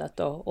spelet,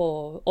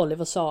 och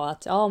Oliver sa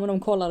att men de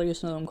kollar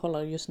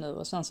just nu,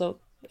 och sen så,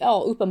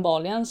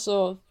 uppenbarligen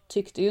så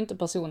tyckte ju inte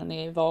personen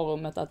i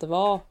varummet att det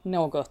var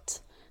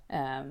något,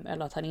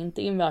 eller att han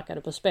inte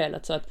inverkade på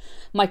spelet, så att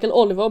Michael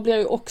Oliver blir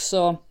ju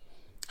också,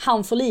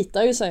 han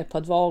förlitar ju sig på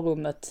att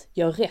varummet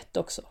gör rätt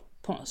också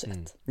på något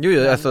sätt.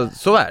 Jo, alltså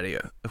så är det ju.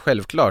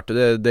 Självklart.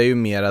 Det är ju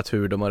mer att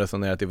hur de har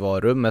resonerat i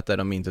varummet där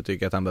de inte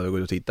tycker att han behöver gå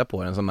ut och titta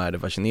på den som är det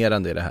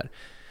fascinerande i det här.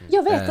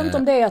 Jag vet inte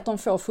om det är att de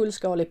får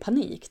fullskalig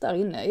panik där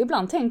inne.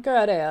 Ibland tänker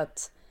jag det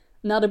att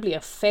när det blir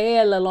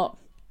fel eller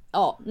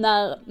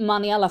när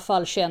man i alla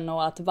fall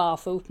känner att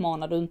varför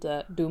uppmanar du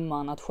inte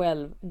domaren att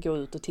själv gå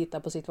ut och titta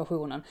på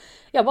situationen.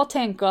 Jag bara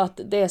tänker att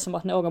det är som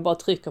att någon bara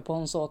trycker på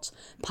en sorts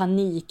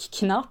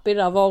panikknapp i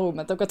det där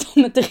varummet och att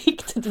de inte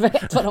riktigt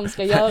vet vad de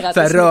ska göra.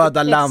 Så här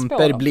röda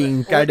lampor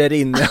blinkar där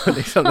inne och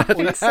liksom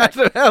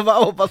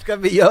vad ska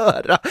vi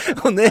göra?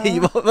 Och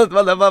nej,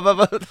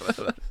 vad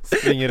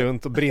springer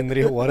runt och brinner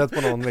i håret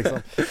på någon liksom.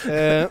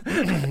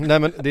 Nej,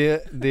 men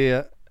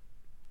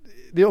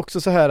det är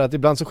också så här att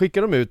ibland så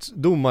skickar de ut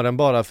domaren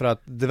bara för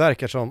att det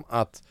verkar som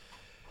att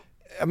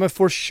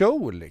for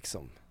show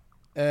liksom.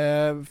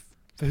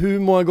 Hur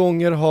många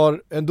gånger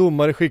har en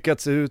domare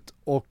skickats ut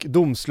och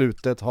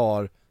domslutet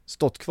har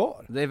stått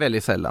kvar? Det är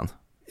väldigt sällan.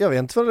 Jag vet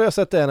inte vad jag har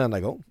sett det en enda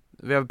gång.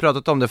 Vi har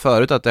pratat om det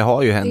förut att det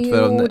har ju hänt.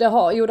 Det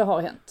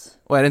har hänt.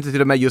 Och är det inte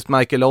till och med just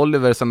Michael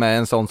Oliver som är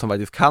en sån som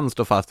faktiskt kan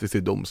stå fast vid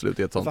sitt domslut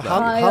i ett sånt läge?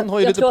 Han har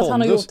ju jag lite tror pondus. att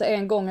han har gjort det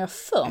en gång, jag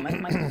för mig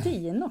att Mike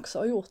Dean också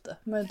har gjort det.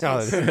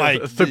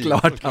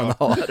 Såklart han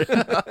har.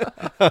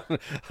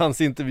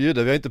 Hans intervju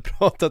där, vi har inte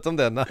pratat om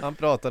den när han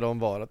pratade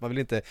om att man vill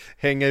inte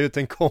hänga ut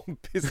en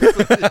kompis.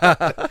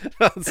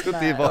 Alltså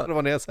det var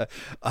vad det är så här.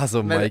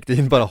 Alltså Mike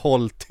Dean, bara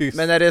håll tyst.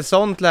 Men är det ett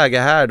sånt läge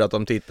här då att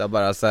de tittar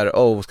bara så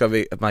här, ska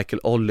vi, Michael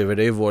Oliver,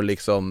 det är ju vår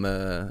liksom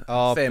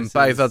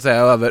senpai så att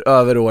säga,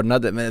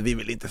 överordnade, men vi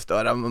vill inte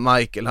störa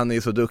Michael, han är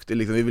ju så duktig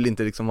liksom, vi vill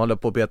inte liksom hålla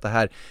på och peta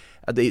här.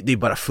 Det är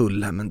bara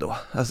full hem ändå.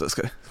 Alltså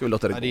ska vi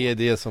låta det gå? Det är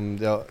det som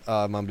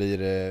man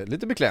blir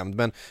lite beklämd,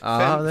 men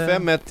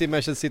 5-1 till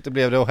Manchester City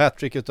blev det, och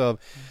hattrick utav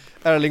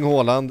Erling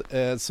Haaland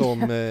som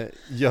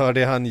gör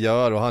det han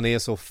gör, och han är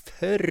så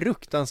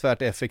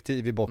fruktansvärt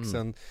effektiv i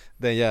boxen,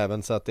 den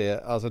jäveln, så att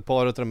alltså ett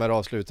par av de här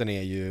avsluten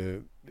är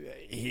ju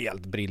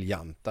helt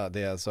briljanta.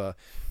 Det är alltså,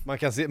 man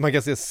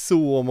kan se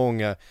så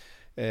många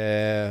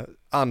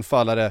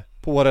anfallare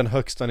på den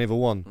högsta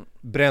nivån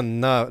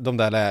bränna de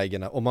där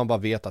lägena, och man bara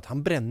vet att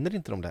han bränner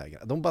inte de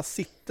lägena, de bara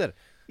sitter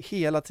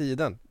hela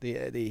tiden. Det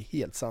är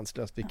helt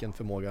sanslöst vilken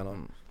förmåga han har.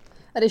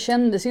 Det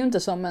kändes ju inte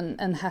som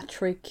en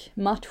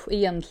hattrick-match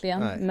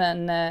egentligen,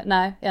 men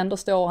ändå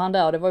står han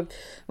där. Det var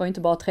ju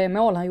inte bara 3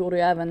 mål, han gjorde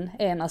ju även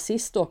en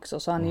assist också,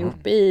 så han är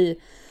uppe i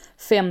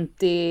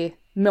 50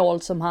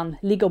 mål som han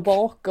ligger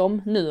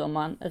bakom nu om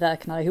man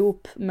räknar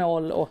ihop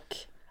mål och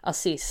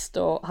assist,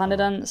 och han är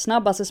den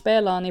snabbaste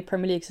spelaren i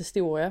Premier Leagues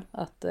historia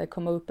att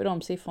komma upp i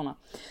de siffrorna.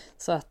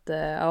 Så att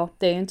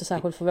det är ju inte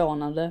särskilt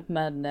förvånande,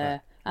 men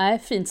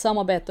fint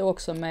samarbete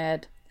också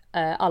med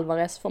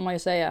Alvarez får man ju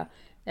säga.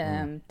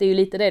 Det är ju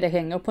lite det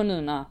hänger på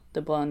nu när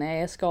De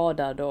Bruyne är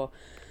skadad, och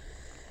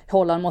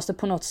Haaland måste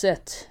på något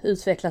sätt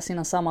utveckla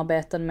sina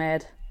samarbeten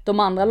med de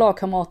andra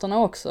lagkamraterna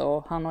också,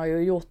 och han har ju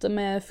gjort det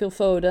med Phil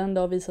Foden,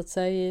 det har visat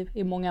sig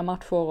i många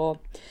matcher, och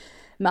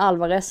med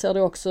Alvarez ser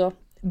det också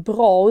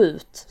bra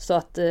ut, så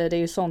att det är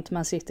ju sånt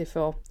man sitter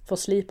får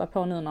slipa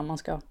på nu när man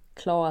ska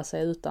klara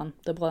sig utan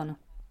De Bruyne.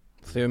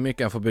 Så hur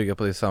mycket han får bygga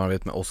på sitt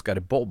samarbete med Oscar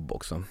Bob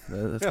också.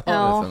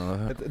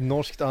 Ett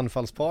norskt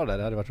anfallspar där,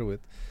 det hade varit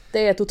roligt.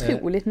 Det är ett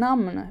otroligt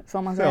namn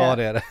får man säga. Ja,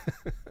 det är det.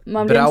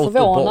 Man blir inte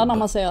förvånad när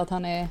man säger att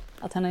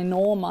han är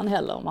norrman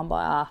heller. Man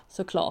bara,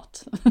 såklart.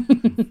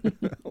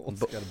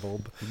 Oscar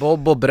Bob.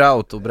 Bob och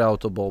Braut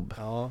och Bob.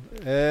 Ja,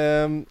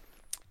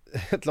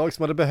 ett lag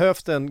som hade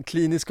behövt en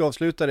klinisk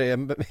avslutare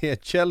är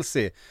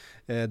Chelsea.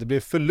 Det blev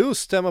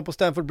förlust hemma på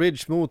Stamford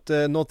Bridge mot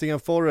Nottingham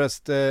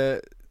Forest.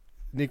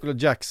 Nicola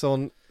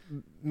Jackson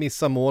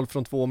missar mål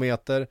från 2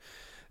 meter.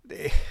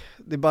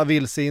 Det bara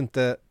vill sig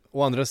inte.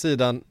 Å andra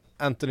sidan,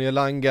 Anthony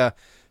Elanga,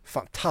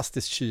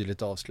 fantastiskt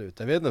kyligt avslut.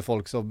 Jag vet inte,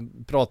 folk som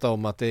pratar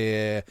om att det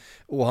är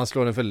han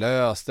slår den för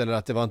löst, eller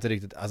att det var inte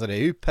riktigt, alltså det är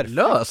ju perfekt.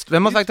 Löst?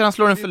 Vem har sagt att han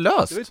slår den för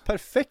löst? Det var ett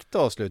perfekt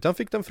avslut. Han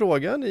fick den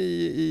frågan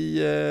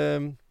i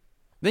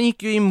Den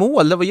gick ju i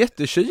mål, det var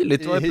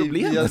jättekyligt, vad är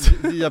problemet?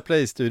 Via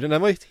Play-studion,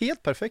 den var ett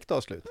helt perfekt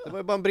avslut. Det var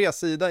ju bara en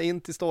bredsida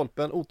in till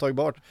stolpen,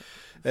 otagbart.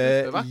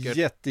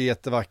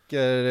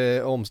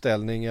 Jättevacker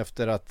omställning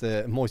efter att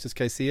Moises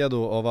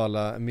Caicedo av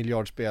alla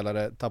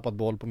miljardspelare tappat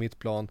boll på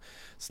mittplan.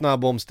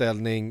 Snabb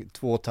omställning,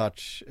 2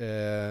 touch,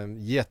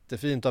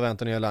 jättefint av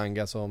Anthony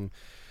Elanga som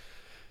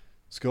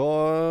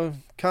ska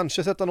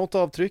kanske sätta något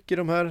avtryck i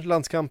de här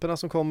landskamperna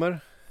som kommer.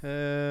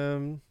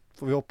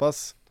 Får vi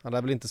hoppas. Han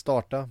lär väl inte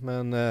starta,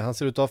 men han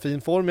ser ut att ha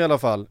fin form i alla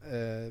fall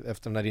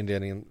efter den här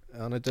inledningen.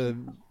 Han har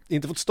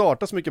inte fått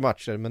starta så mycket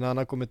matcher, men när han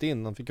har kommit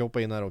in, han fick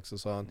hoppa in här också,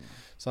 så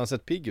han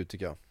sett pigg ut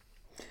tycker jag.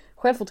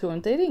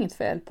 Självförtroendet är det inget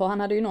fel på. Han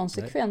hade ju någon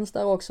sekvens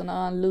där också när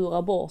han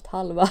lurar bort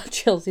halva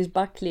Chelseas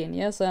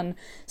backlinje. Sen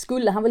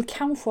skulle han väl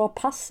kanske ha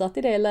passat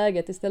i det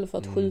läget istället för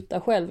att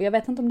skjuta själv. Jag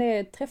vet inte om det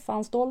är träffa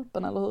hans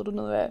stolpen eller hur det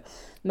nu är.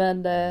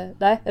 Men det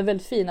är en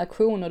väldigt fin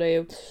aktion och det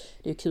är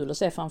ju kul att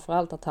se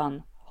framförallt att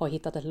han har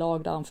hittat ett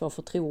lag där han får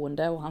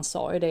förtroende, och han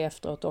sa ju det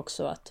efteråt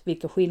också, att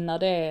vilken skillnad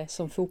det är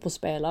som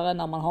fotbollsspelare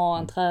när man har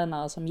en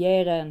tränare som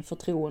ger en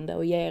förtroende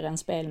och ger en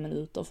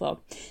spelminuter, för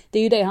det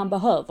är ju det han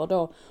behöver.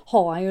 Då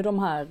har han ju de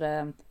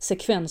här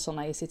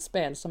sekvenserna i sitt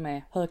spel som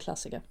är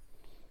högklassiga.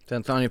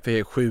 Sen tar han ju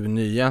för 7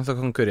 nya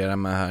som konkurrerar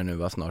med här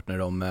nu snart när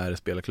de är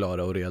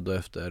spelklara och redo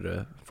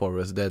efter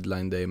Forest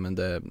deadline day, men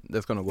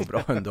det ska nog gå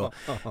bra ändå.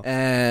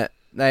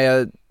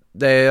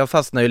 Jag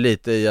fastnar ju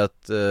lite i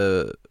att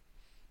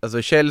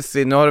alltså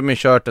Chelsea, nu har de ju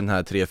kört den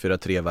här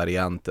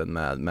 3-4-3-varianten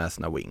med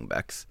sina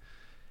wingbacks.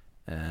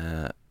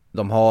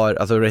 De har,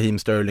 alltså Raheem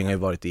Sterling har ju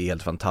varit i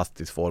helt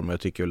fantastisk form, och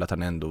jag tycker väl att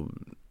han ändå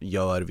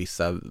gör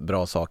vissa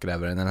bra saker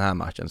även i den här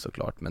matchen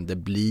såklart. Men det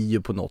blir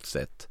ju på något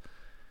sätt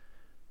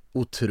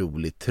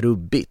otroligt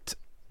trubbigt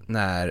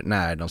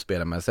när de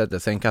spelar med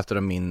sättet. Sen kastar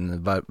de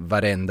in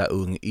varenda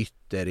ung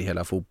ytter i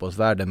hela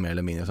fotbollsvärlden mer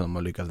eller mindre, som de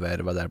har lyckats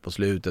värva där på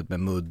slutet med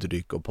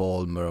Mudryk och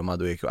Palmer och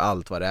Madueke och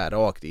allt vad det är,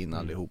 rakt in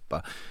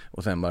allihopa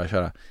och sen bara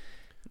köra.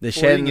 Det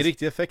får ingen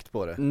riktig effekt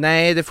på det.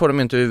 Nej, det får de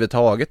inte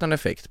överhuvudtaget någon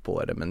effekt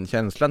på det, men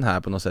känslan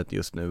här på något sätt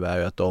just nu är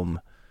ju att de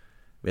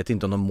vet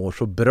inte om de mår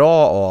så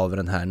bra av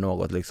den här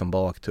något liksom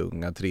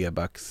baktunga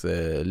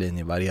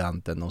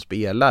trebackslinjevarianten de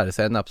spelar.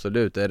 Sen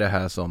absolut är det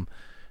här som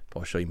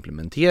Porsche har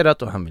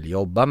implementerat och han vill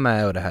jobba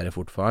med, och det här är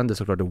fortfarande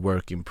såklart en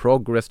work in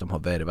progress. De har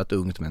värvat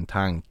ungt med en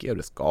tanke, och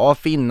det ska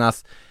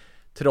finnas,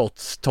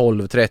 trots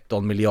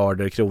 12-13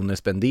 miljarder kronor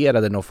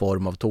spenderade, någon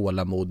form av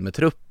tålamod med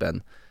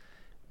truppen.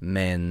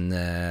 Men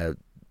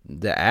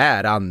det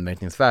är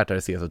anmärkningsvärt att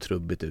det ser så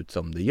trubbigt ut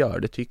som det gör,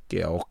 det tycker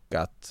jag, och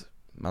att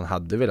man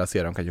hade velat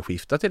se dem kanske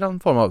skifta till någon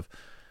form av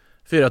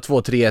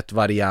 4-2-3-1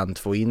 variant,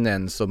 få in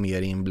en som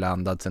mer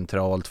inblandad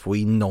centralt, få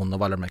in någon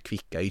av alla de här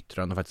kvicka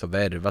yttrarna och faktiskt har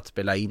värvat,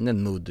 spela in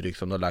en Mudryk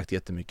som de har lagt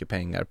jättemycket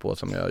pengar på,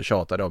 som jag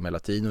tjatade om hela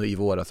tiden och i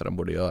våras så de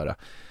borde göra.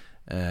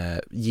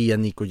 Ge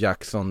Nico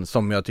Jackson,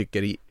 som jag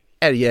tycker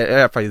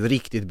är faktiskt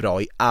riktigt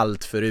bra i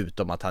allt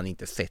förutom att han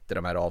inte sätter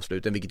de här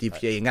avsluten, vilket i och för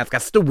sig är en ganska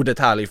stor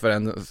detalj för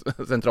en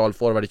central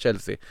forward i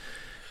Chelsea.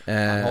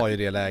 Han har ju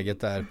det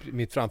läget där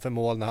mitt framför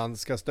mål när han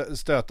ska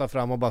stöta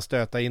fram och bara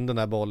stöta in den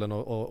här bollen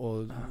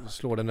och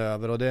slå den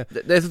över, och det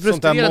är så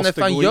frustrerande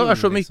för han gör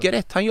så mycket liksom.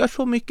 rätt. Han gör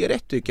så mycket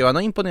rätt tycker jag. Han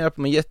har imponerat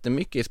på mig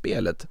jättemycket i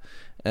spelet.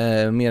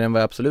 Mer än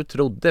vad jag absolut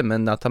trodde,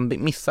 men att han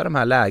missar de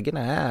här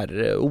lägena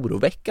är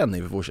oroväckande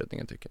i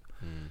fortsättningen tycker jag.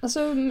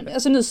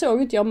 Alltså nu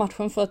såg inte jag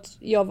matchen för att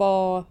jag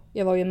var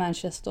i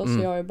Manchester,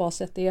 så jag har ju bara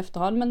sett det i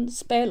efterhand, men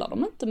spelar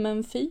de inte med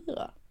en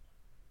 4?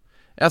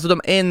 Alltså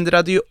de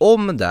ändrade ju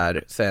om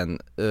där sen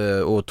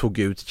och tog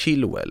ut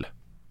Chilwell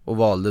och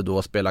valde då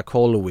att spela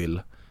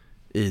Colwill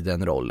i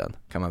den rollen,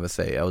 kan man väl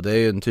säga. Och det är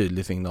ju en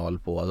tydlig signal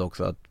på att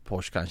också att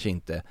Porsche kanske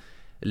inte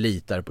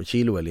litar på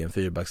Chilwell i en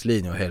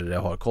fyrbackslinje och hellre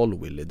har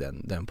Colwill i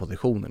den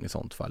positionen i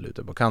sånt fall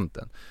ute på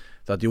kanten.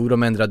 Så att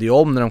de ändrade ju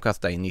om när de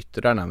kastade in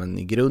yttrarna, men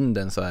i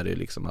grunden så är det ju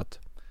liksom att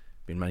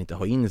vill man inte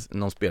ha in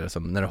någon spelare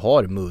som, när du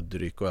har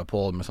Mudryk och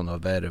Palmer som du har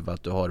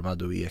värvat, du har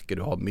Madueke,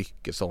 du har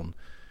mycket sån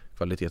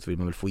kvalitet, så vill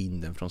man väl få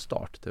in den från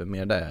start. Det är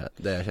mer det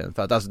jag känner.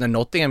 För att alltså, när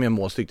Nottingham gör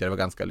mål tyckte jag det var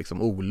ganska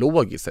liksom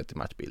ologiskt sett i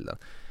matchbilden.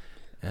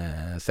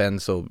 Sen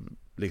så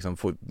liksom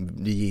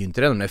det ger ju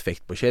inte någon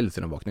effekt på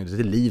Chelsea, de vaknar inte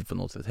till liv på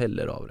något sätt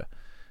heller av det.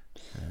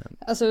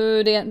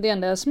 Alltså det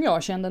enda som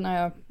jag kände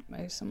när jag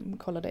liksom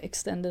kollade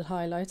extended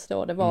highlights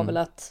då, det var väl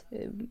att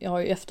jag har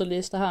ju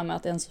efterlyst det här med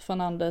att Enzo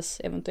Fernandes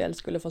eventuellt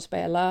skulle få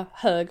spela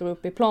högre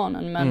upp i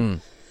planen, men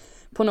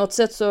på något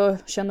sätt så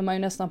kände man ju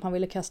nästan att man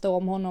ville kasta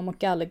om honom och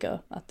Gallagher,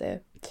 att det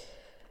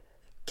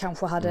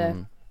kanske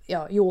hade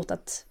gjort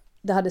att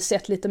det hade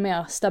sett lite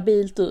mer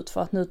stabilt ut,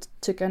 för att nu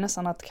tycker jag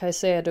nästan att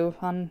Caicedo,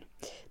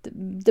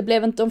 det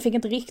blev inte, de fick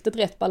inte riktigt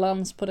rätt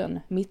balans på den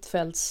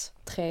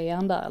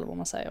mittfältstrean där, eller vad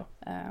man säger.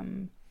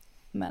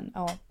 Men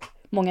ja,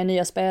 många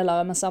nya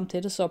spelare, men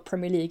samtidigt så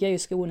Premier League är ju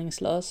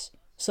skoningslös.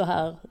 Så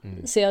här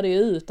ser det ju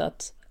ut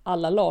att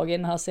alla lag i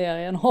den här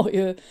serien har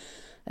ju,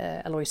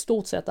 eller i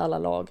stort sett alla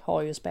lag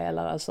har ju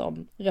spelare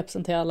som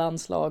representerar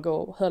landslag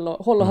och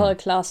håller hög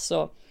klass,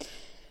 och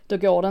då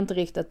går det inte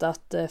riktigt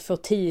att få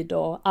tid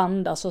att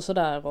andas och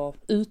sådär och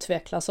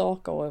utveckla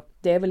saker. Och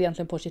det är väl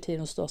egentligen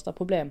Pochettinos största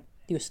problem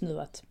just nu,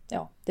 att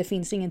det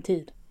finns ingen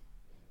tid.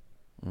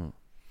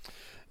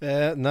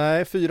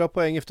 Nej, 4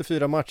 poäng efter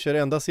 4 matcher.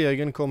 Enda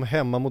segern kom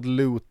hemma mot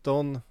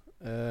Luton.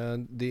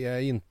 Det är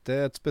inte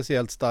ett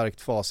speciellt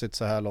starkt facit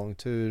så här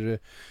långt.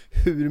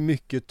 Hur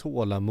mycket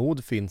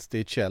tålamod finns det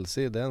i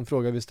Chelsea? Det är en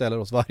fråga vi ställer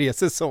oss varje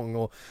säsong,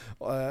 och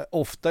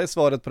ofta är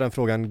svaret på den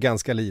frågan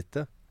ganska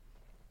lite.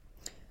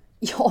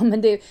 Ja,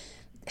 men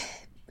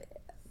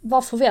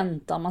vad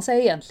förväntar man sig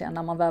egentligen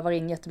när man väver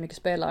in jättemycket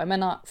spelare? Jag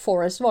menar,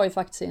 Forest var ju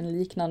faktiskt i en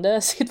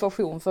liknande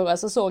situation förra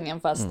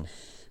säsongen, fast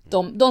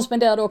de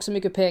spenderade också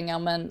mycket pengar,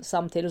 men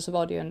samtidigt så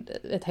var det ju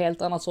ett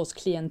helt annat sorts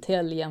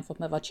klientel jämfört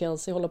med vad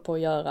Chelsea håller på att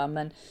göra.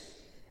 Men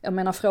jag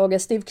menar, fråga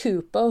Steve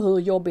Cooper hur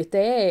jobbigt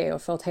det är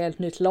att få ett helt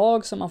nytt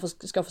lag som man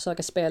ska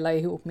försöka spela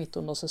ihop mitt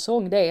under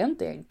säsong. Det är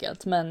inte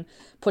enkelt, men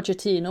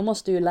Pochettino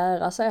måste ju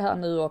lära sig här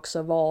nu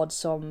också vad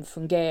som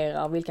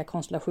fungerar, vilka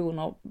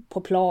konstellationer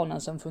på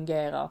planen som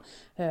fungerar.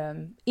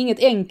 Inget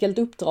enkelt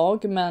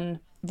uppdrag, men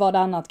vad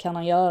annat kan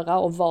han göra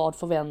och vad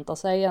förväntar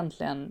sig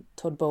egentligen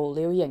Todd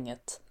Bowley och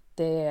gänget?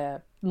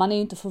 Man är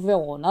ju inte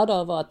förvånad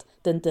över att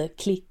det inte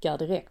klickar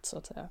direkt, så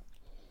att säga.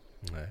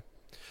 Nej.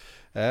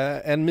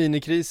 En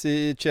minikris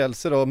i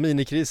Chelsea då.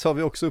 Minikris har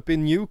vi också uppe i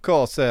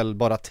Newcastle.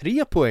 Bara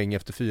 3 poäng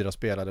efter 4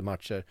 spelade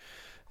matcher.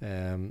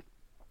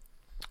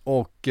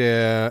 Och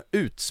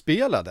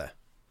utspelade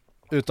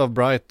utav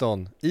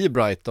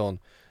Brighton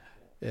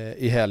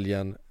i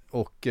helgen.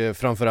 Och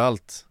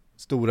framförallt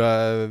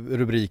stora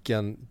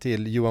rubriken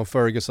till Evan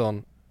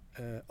Ferguson,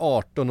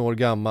 18 år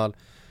gammal.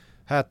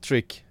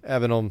 Hattrick,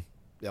 även om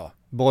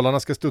bollarna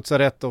ska studsa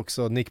rätt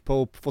också. Nick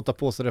Pope får ta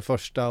på sig det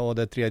första, och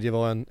det tredje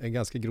var en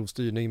ganska grov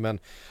styrning. Men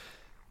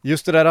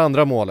just det där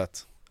andra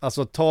målet,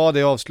 alltså ta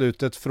det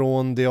avslutet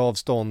från det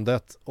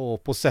avståndet,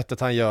 och på sättet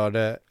han gör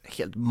det,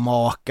 helt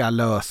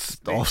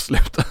makalöst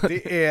avslut.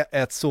 Det är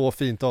ett så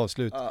fint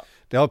avslut.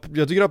 Jag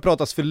tycker det har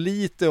pratats för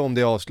lite om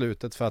det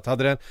avslutet, för att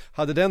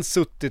hade den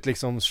suttit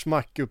liksom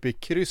smack upp i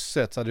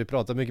krysset så hade vi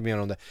pratat mycket mer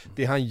om det.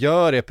 Det han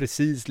gör är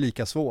precis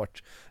lika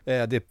svårt.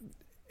 Det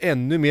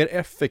ännu mer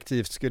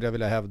effektivt, skulle jag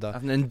vilja hävda.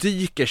 Alltså, den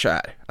dyker så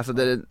här. Alltså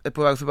det är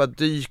på väg så bara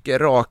dyker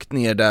rakt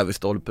ner där vid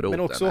stolproten. Men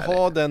också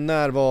ha den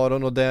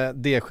närvaron och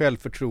det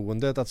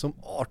självförtroendet att som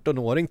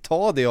 18-åring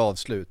ta det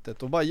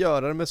avslutet och bara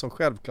göra det med sån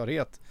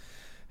självklarhet.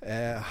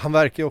 Han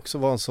verkar också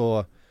vara en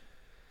så,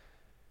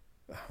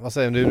 vad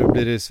säger du, nu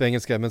blir det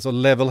svengelska, men så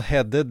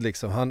level-headed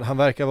liksom. Han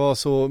verkar vara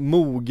så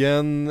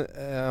mogen,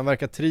 han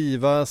verkar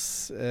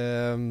trivas.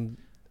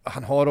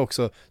 Han har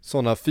också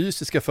sådana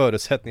fysiska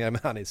förutsättningar,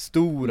 men han är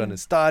stor, han är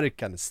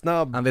stark, han är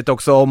snabb. Han vet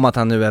också om att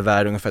han nu är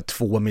värd ungefär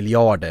 2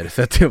 miljarder.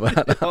 Så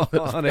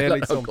att han är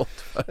liksom,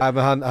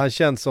 men han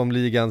känns som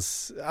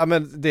ligans,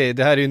 men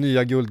det här är ju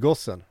nya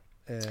guldgossen.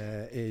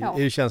 Är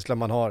ju känslan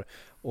man har.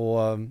 Och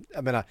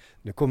jag menar,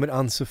 nu kommer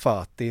Ansu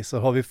Fati, så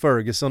har vi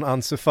Ferguson,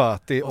 Ansu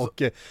Fati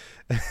och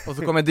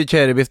så kommer De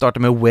Cherby starta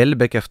med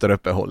Welbeck efter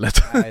uppehållet.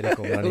 Nej, det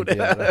kommer han inte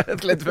göra. Jag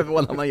skulle inte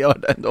förvåna om man gör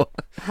det ändå.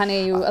 Han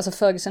är ju, alltså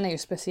Ferguson är ju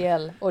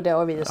speciell, och det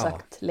har vi ju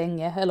sagt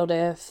länge, eller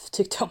det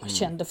tyckte jag man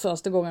kände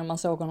första gången man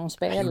såg honom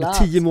spela. Han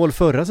gjorde 10 mål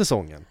förra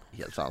säsongen.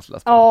 Helt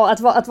sanslöst. Ja,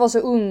 att vara så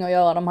ung och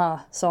göra de här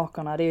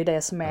sakerna, det är ju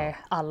det som är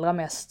allra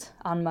mest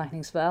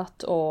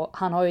anmärkningsvärt. Och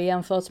han har ju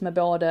jämförts med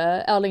både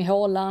Erling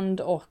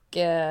Haaland och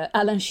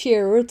Alan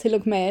Shearer till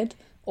och med.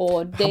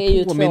 Och det är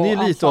ju påminner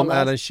ju lite om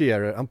Alan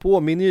Shearer. Han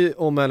påminner ju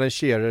om Alan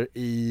Shearer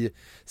i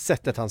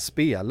sättet han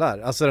spelar.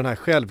 Alltså den här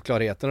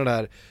självklarheten och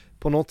där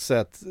på något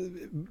sätt.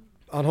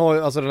 Han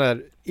har alltså den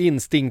här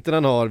instinkten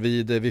han har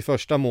vid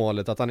första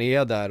målet, att han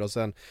är där, och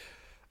sen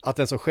att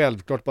den så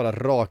självklart bara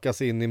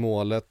rakas in i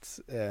målet.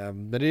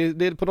 Men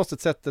det är på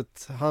något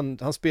sättet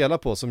han spelar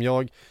på, som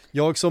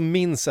jag som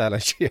minns Alan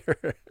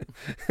Shearer.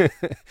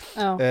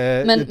 Ja.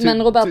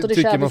 Men Roberto De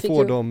tycker man fick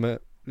får ju de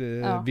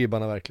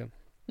vibbarna verkligen.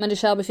 Men De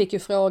Cherby fick ju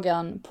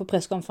frågan på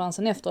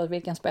presskonferensen efteråt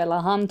vilken spelare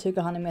han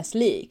tycker han är mest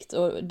likt.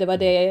 Och det var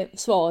det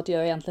svaret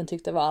jag egentligen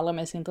tyckte var allra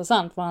mest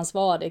intressant. För han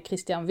svarade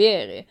Christian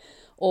Vieri.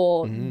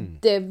 Och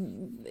det,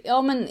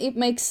 men it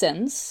makes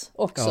sense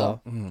också.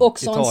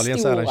 Också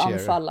Italiens en stor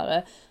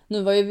anfallare.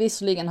 Nu var ju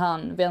visserligen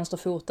han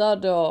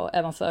vänsterfotad och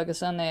även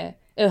Ferguson är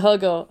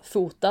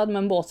högerfotad.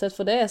 Men bortsett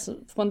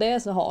från det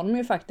så har de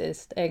ju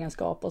faktiskt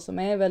egenskaper som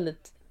är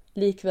väldigt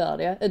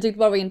likvärdiga. Jag tyckte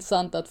bara det var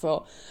intressant att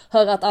få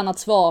höra ett annat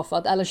svar, för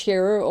att Alan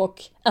Shearer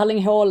och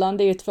Erling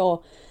Haaland är ju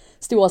 2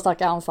 stora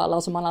starka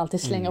anfallare som man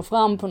alltid slänger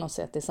fram på något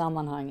sätt i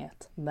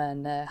sammanhanget.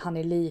 Men han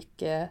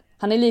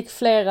är lik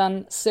fler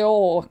än så,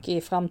 och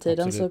i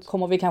framtiden absolut. Så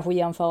kommer vi kanske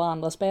jämföra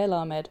andra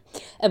spelare med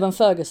Evan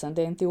Ferguson.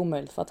 Det är inte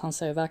omöjligt, för att han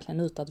ser ju verkligen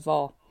ut att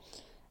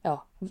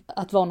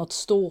vara något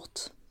stort,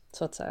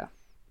 så att säga.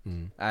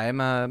 Nej,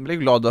 men jag blev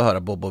glad att höra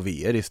Bob och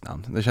Vieris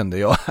namn. Det kände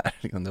jag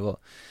här. Det var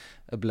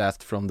a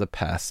blast from the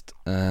past.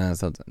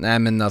 Så att, nej,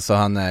 men alltså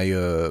han är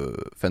ju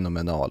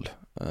fenomenal.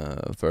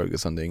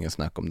 Ferguson, det är ingen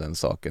snack om den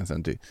saken.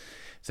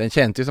 Sen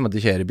känns det ju som att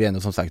De Cherby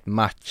ändå som sagt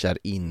matchar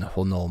in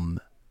honom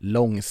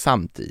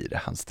långsamt i det.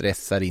 Han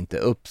stressar inte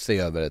upp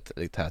sig över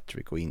ett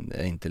hattrick och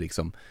inte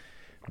liksom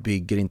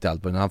bygger inte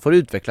allt på det. Han får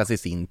utvecklas i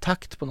sin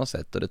takt på något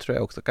sätt, och det tror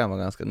jag också kan vara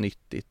ganska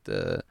nyttigt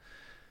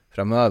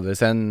framöver.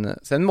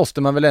 Sen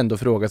måste man väl ändå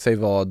fråga sig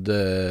vad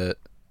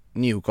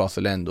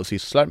Newcastle ändå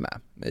sysslar med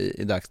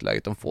i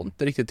dagsläget. De får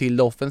inte riktigt till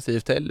det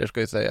offensivt heller, ska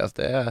jag säga.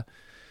 Det är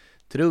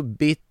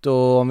trubbigt,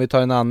 och om vi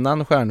tar en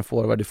annan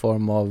stjärnforward i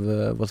form av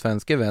vår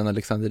svenska vän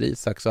Alexander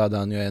Isak, så hade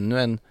han ju ännu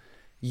en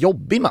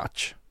jobbig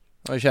match.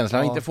 Och känslan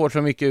han inte får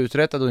så mycket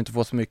uträttat och inte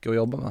får så mycket att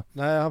jobba med.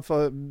 Nej,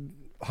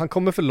 han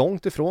kommer för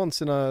långt ifrån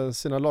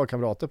sina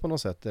lagkamrater på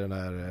något sätt i den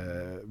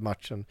här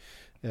matchen.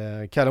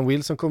 Callum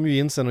Wilson kommer ju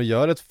in sen och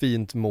gör ett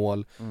fint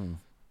mål.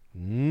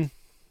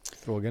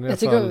 Frågan är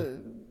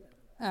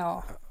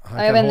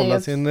han kan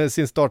hålla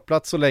sin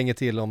startplats så länge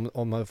till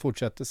om han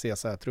fortsätter se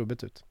så här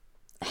trubbigt ut.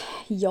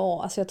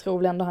 Ja, alltså jag tror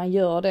väl ändå han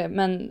gör det.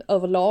 Men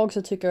överlag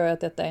så tycker jag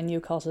att detta är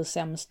Newcastles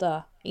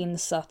sämsta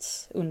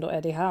insats under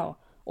Eddie Howe.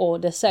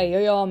 Och det säger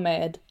jag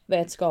med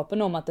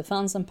vetskapen om att det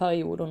fanns en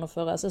period under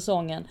förra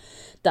säsongen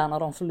där när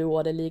de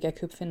förlorade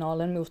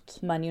ligacupfinalen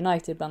mot Man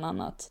United bland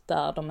annat,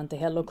 där de inte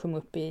heller kom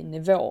upp i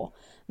nivå.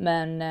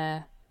 Men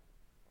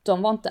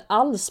de var inte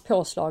alls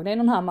påslagna i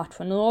den här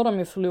matchen. Nu har de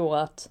ju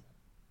förlorat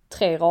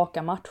 3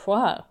 raka matcher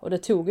här, och det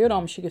tog ju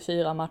de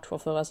 24 matcher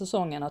förra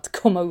säsongen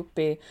att komma upp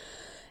i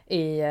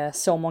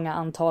så många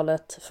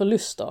antalet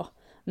förluster.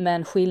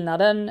 Men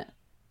skillnaden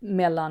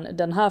mellan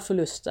den här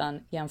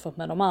förlusten jämfört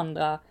med de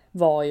andra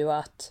var ju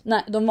att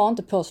de var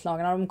inte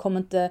påslagna, de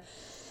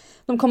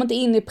kom inte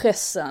in i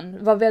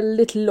pressen, var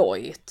väldigt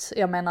lojt.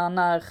 Jag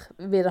menar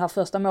vid det här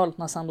första målet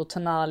när Sandro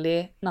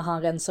Tonali, när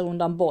han rensar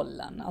undan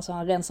bollen, alltså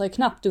han rensar ju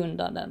knappt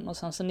undan den, och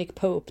sen så Nick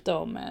Pope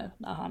då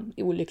när han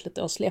olyckligt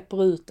då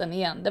släpper ut den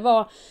igen. Det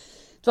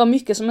var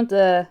mycket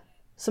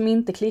som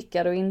inte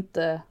klickade och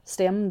inte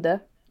stämde.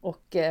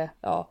 Och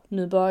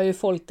nu börjar ju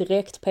folk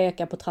direkt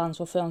peka på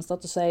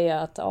transferfönstret och säga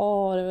att det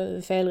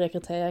var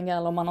felrekrytering,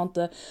 eller man har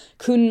inte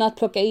kunnat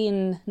plocka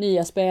in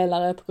nya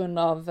spelare på grund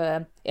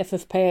av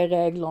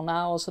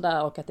FFP-reglerna och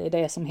sådär, och att det är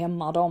det som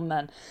hämmar dem.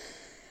 Men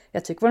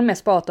jag tycker väl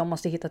mest bara att de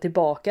måste hitta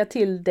tillbaka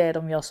till det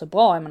de gör så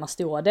bra. Jag menar,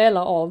 stora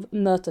delar av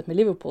mötet med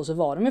Liverpool så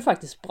var de ju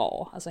faktiskt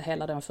bra. Alltså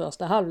hela den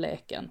första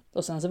halvleken.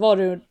 Och sen så var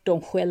det ju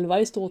de själva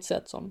i stort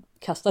sett som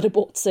kastade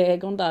bort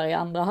segern där i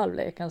andra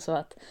halvleken. Så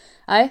att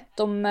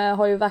de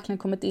har ju verkligen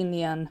kommit in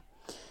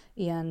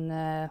i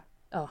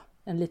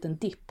en liten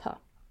dipp här.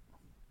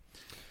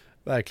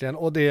 Verkligen,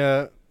 och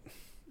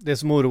det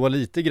som oroar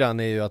lite grann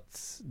är ju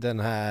att den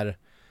här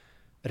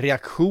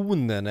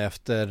reaktionen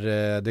efter,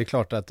 det är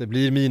klart att det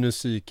blir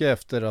minuspsyke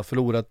efter att ha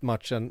förlorat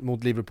matchen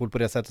mot Liverpool på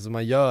det sättet som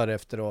man gör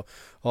efter att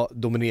ha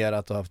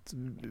dominerat och haft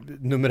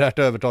numerärt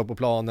övertag på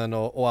planen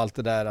och allt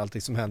det där,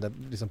 allting som händer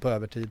liksom på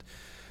övertid.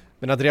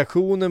 Men att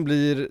reaktionen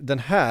blir den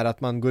här,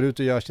 att man går ut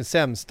och gör sin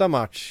sämsta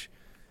match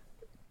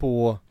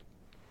på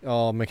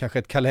med kanske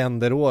ett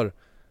kalenderår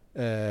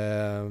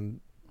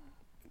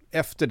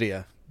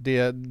efter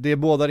det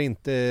bådar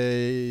inte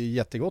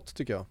jättegott,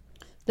 tycker jag.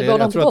 Det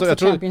var inte gott för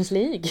Champions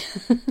League.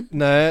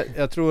 Nej,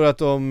 jag tror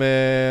att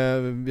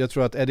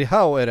Eddie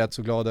Howe är rätt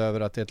så glad över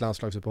att det är ett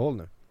landslagsuppehåll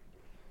nu.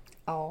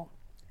 Ja,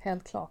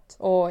 helt klart.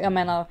 Och jag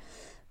menar,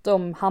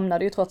 de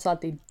hamnade ju trots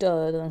allt i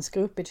dödens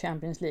grupp i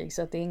Champions League,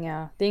 så att det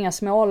är inga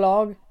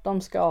smålag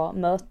de ska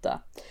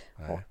möta.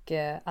 Nej. Och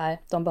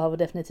de behöver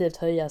definitivt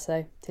höja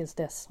sig tills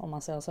dess, om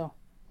man säger så.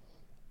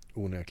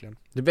 Onekligen.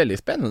 Det är väldigt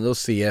spännande att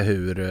se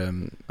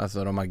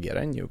hur de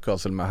agerar i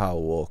Newcastle med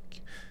Howe och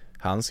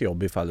hans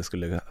jobb ifall det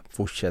skulle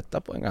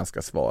fortsätta på en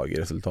ganska svag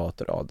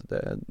resultatrad.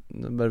 Det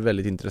var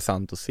väldigt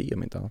intressant att se,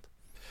 om inte annat.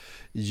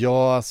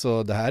 Ja,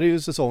 alltså det här är ju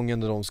säsongen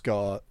där de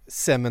ska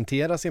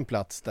cementera sin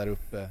plats där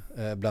uppe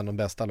bland de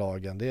bästa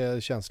lagen. Det är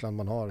känslan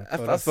man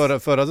har.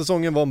 Förra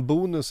säsongen var en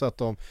bonus att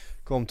de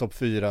kom topp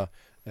 4.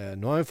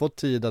 Nu har de fått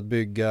tid att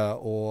bygga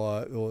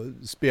och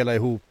spela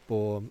ihop,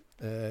 och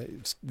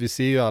vi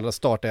ser ju alla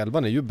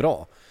startelvan är ju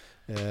bra.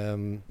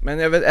 Men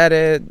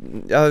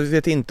jag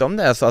vet inte om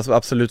det är så, alltså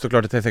absolut,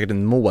 såklart att det är säkert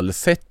en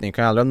målsättning.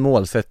 Kan aldrig ha en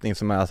målsättning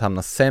som är att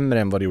hamna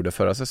sämre än vad det gjorde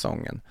förra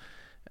säsongen.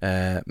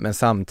 Men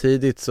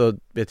samtidigt så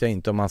vet jag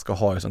inte om man ska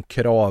ha en sån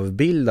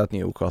kravbild att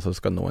Newcastle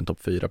ska nå en topp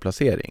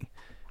 4-placering.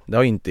 Det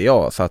har inte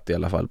jag satt i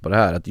alla fall på det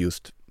här, att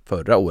just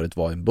förra året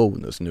var en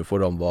bonus. Nu får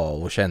de vara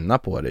och känna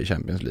på det i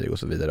Champions League och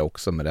så vidare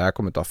också, men det här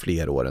kommer ta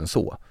fler år än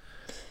så.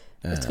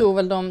 Jag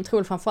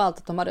tror framförallt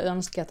att de hade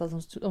önskat att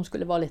de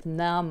skulle vara lite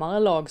närmare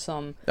lag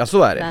som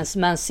så är det.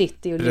 Man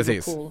City och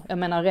Liverpool. Jag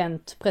menar,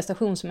 rent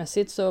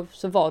prestationsmässigt så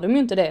var de ju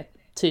inte det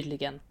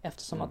tydligen,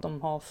 eftersom att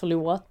de har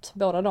förlorat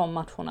båda de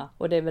matcherna.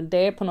 Och det är väl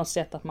det på något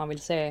sätt, att man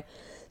vill se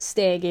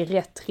steg i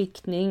rätt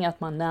riktning, att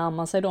man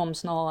närmar sig dem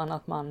snarare än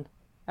att man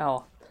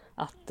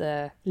att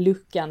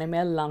luckan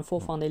emellan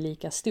fortfarande är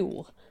lika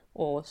stor.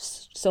 Och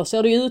så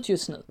ser det ut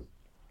just nu.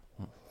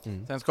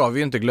 Sen ska vi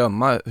ju inte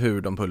glömma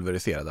hur de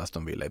pulveriserade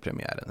Aston Villa i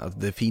premiären. Alltså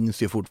det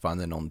finns ju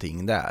fortfarande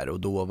någonting där, och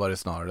då var det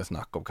snarare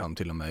snack om kan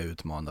till och med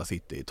utmana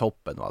City i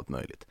toppen och allt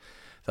möjligt.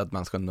 Så att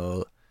man ska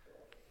nog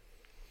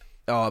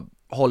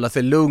hålla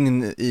sig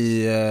lugn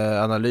i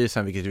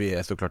analysen, vilket vi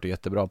är såklart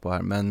jättebra på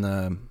här, men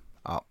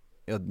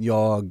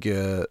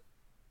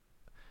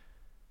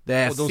det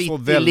är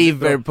City,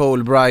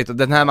 Liverpool, Brighton.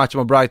 Den här matchen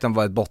mot Brighton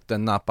var ett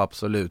bottennapp,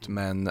 absolut.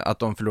 Men att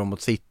de förlorar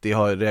mot City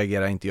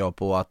reagerar inte jag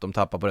på. Att de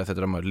tappar på det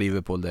sättet de mot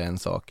Liverpool, det är en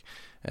sak.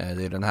 Det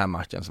är den här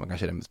matchen som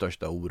kanske är det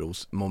största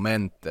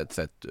orosmomentet,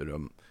 sett hur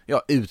de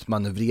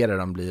utmanövrerar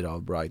de blir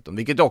av Brighton.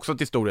 Vilket också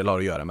till stor del har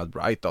att göra med att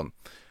Brighton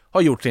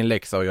har gjort sin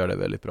läxa och gör det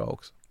väldigt bra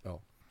också.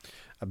 Ja,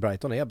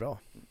 Brighton är bra.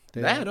 Det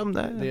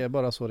är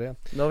bara så det är.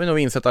 Det har vi nog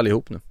insett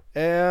allihop nu.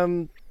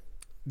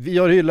 Vi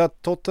har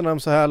hyllat Tottenham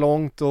så här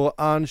långt och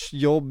Ange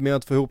jobb med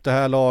att få ihop det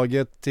här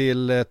laget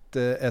till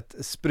ett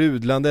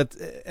sprudlande,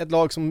 ett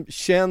lag som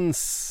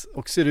känns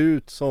och ser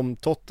ut som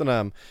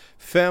Tottenham.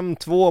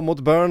 5-2 mot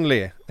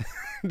Burnley.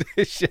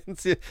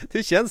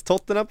 det känns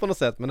Tottenham på något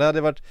sätt, men det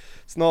hade varit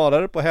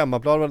snarare på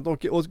hemmaplan att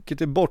åka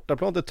till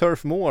bortaplan till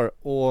Turf Moor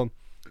och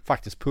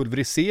faktiskt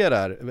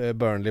pulveriserar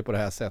Burnley på det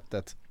här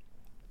sättet.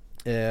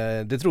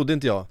 Det trodde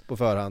inte jag på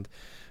förhand.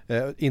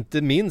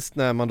 Inte minst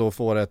när man då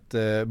får ett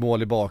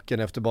mål i baken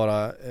efter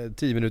bara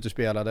 10 minuter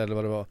spelade eller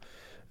vad det var.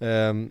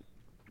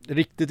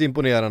 Riktigt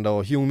imponerande.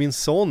 Och Heung-min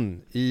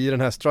Son i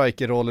den här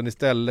strikerrollen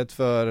istället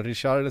för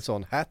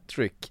Richarlison,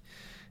 hattrick.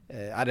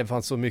 Det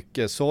fanns så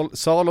mycket.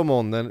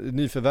 Salomon,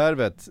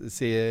 nyförvärvet,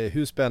 ser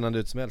hur spännande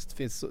ut som helst. Det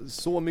finns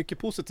så mycket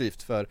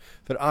positivt för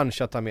Ange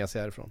att ta med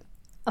sig härifrån.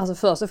 Alltså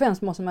först och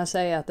främst måste man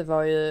säga att det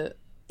var ju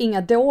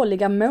inga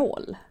dåliga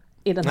mål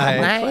i den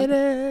här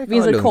matchen.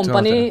 Vincent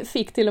Kompany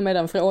fick till och med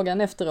den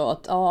frågan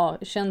efteråt.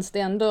 Känns det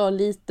ändå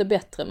lite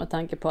bättre med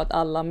tanke på att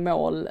alla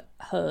mål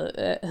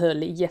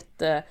höll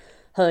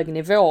jättehög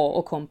nivå,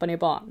 och Kompany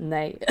bara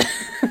nej,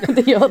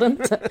 det gör det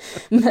inte.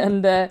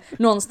 Men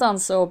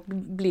någonstans så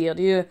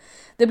blir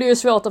det blir ju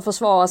svårt att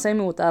försvara sig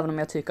mot, även om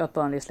jag tycker att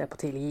Burnley släpper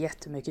till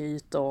jättemycket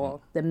ytor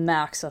och det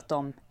märks att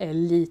de är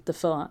lite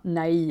för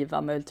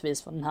naiva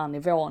möjligtvis för den här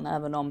nivån,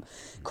 även om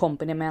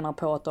Kompany menar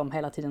på att de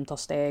hela tiden tar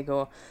steg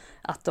och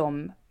att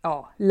de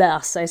lär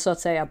sig så att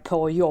säga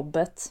på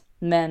jobbet.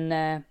 Men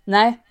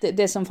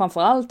det som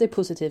framförallt är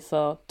positivt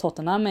för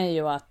Tottenham är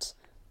ju att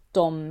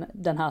de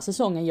den här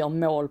säsongen gör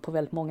mål på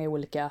väldigt många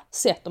olika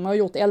sätt. De har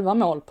gjort 11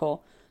 mål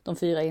på de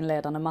 4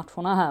 inledande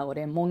matcherna här, och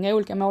det är många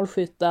olika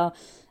målskyttar.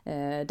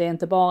 Det är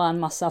inte bara en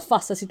massa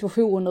fasta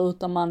situationer,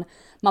 utan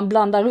man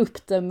blandar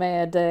upp det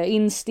med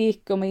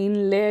instick och med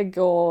inlägg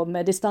och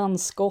med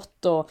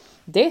distansskott, och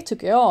det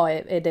tycker jag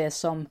är det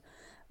som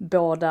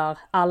bådar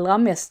allra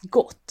mest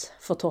gott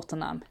för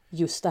Tottenham.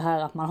 Just det här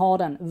att man har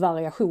den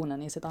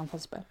variationen i sitt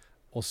anfallsspel.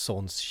 Och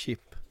Sons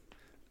chip.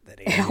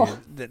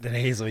 Den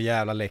är så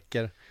jävla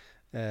läcker.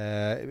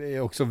 Är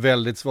också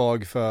väldigt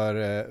svag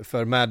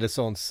för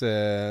Maddisons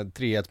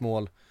 3-1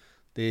 mål.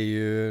 Det är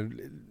ju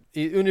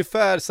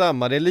ungefär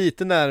samma. Det är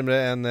lite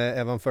närmare än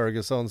Evan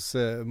Fergusons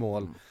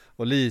mål.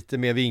 Och lite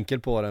mer vinkel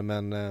på det,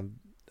 men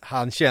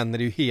han känner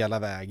ju hela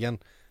vägen.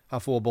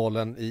 Han får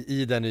bollen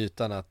i den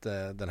ytan att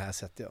den här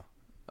sätter jag.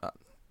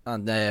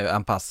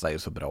 Han passar ju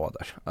så bra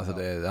där. Alltså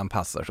han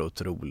passar så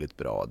otroligt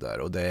bra där.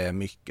 Och det är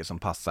mycket som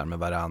passar med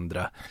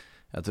varandra.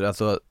 Jag tror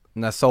alltså,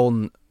 när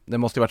Son, det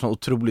måste ju varit en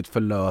otroligt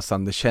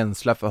förlösande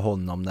känsla för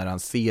honom när han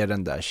ser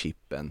den där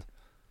chippen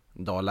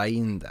dala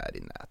in där i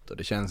nät. Och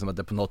det känns som att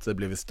det på något sätt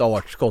blev ett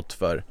startskott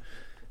för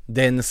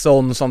den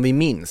Son som vi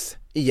minns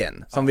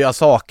igen. Som vi har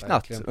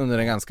saknat under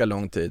en ganska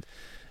lång tid.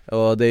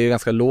 Och det är ju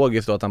ganska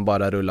logiskt då att han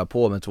bara rullar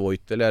på med 2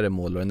 ytterligare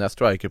mål. Och den där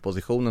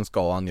strikerpositionen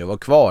ska han ju vara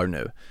kvar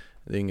nu.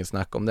 Det är ingen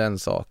snack om den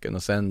saken.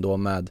 Och sen då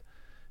med,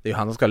 det är ju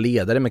han som ska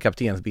leda det med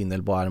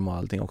kaptensbindel på arm och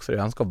allting också.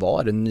 Han ska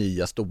vara den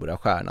nya stora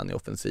stjärnan i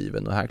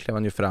offensiven. Och här klev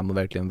han ju fram och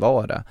verkligen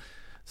vara.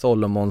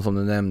 Solomon som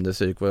du nämnde,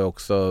 var ju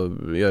också,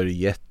 gör det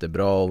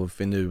jättebra och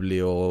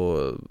finurlig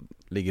och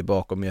ligger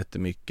bakom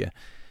jättemycket.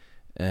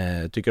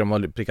 Tycker de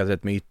har prickat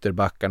rätt med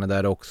ytterbackarna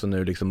där också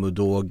nu. Liksom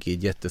Udogi,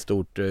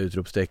 jättestort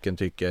utropstecken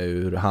tycker jag.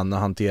 Hur han har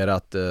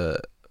hanterat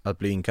att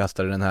bli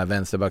inkastad i den här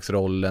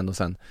vänsterbacksrollen. Och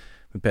sen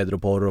med Pedro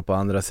Porro på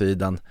andra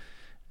sidan.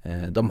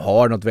 De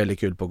har något väldigt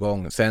kul på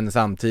gång. Sen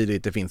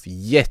samtidigt, det finns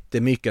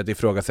jättemycket att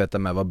ifrågasätta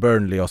med vad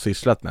Burnley har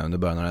sysslat med under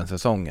början av den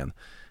säsongen.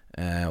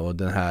 Och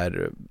den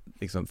här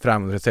liksom,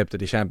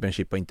 framreceptet i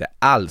Championship har inte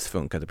alls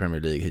funkat i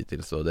Premier League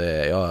hittills. Så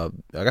jag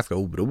är ganska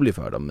orolig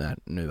för dem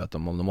nu. Att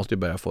de måste ju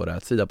börja få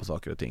rätt sida på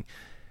saker och ting.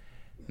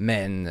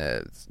 Men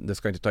det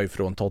ska inte ta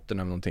ifrån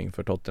Tottenham någonting.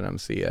 För Tottenham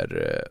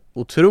ser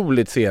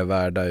otroligt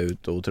sevärda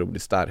ut och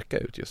otroligt starka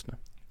ut just nu.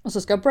 Och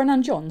så ska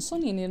Brennan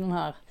Johnson in i den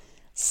här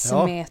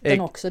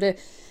smeten också.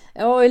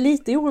 Jag är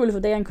lite orolig för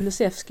Dejan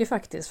Kulusevski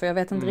faktiskt. För jag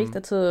vet inte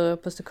riktigt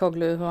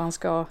hur han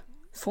ska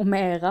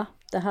formera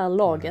det här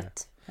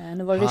laget.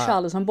 Nu var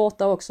Richarlison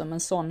borta också, men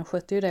Son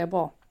skötte ju det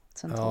bra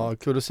centralt.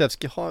 Ja,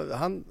 Kulusevski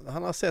han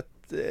har sett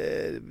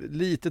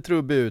lite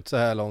trubbig ut så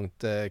här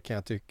långt kan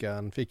jag tycka.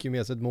 Han fick ju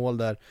med sig ett mål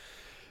där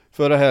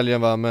förra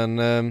helgen va,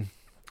 men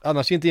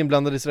annars inte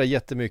inblandad i sådär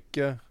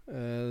jättemycket.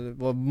 Det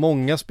var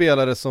många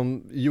spelare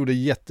som gjorde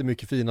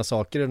jättemycket fina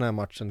saker i den här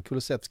matchen.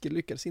 Kulusevski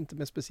lyckades inte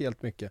med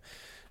speciellt mycket.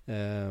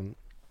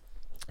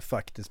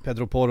 Faktiskt,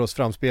 Pedro Porros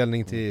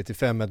framspelning till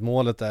 5-1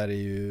 målet där är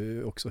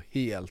ju också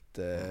helt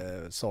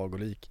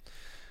sagolik.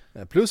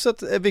 Plus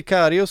att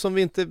Vicario, som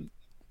vi inte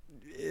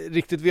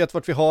riktigt vet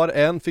vart vi har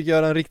än, fick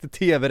göra en riktig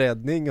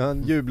tv-räddning och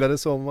han jublade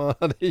som han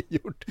hade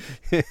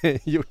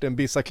gjort en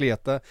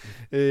bicicleta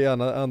i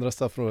andra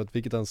straffområdet,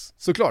 vilket han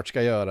såklart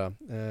ska göra.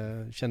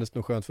 Kändes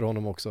nog skönt för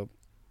honom också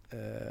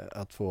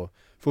att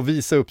få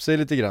visa upp sig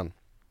lite grann.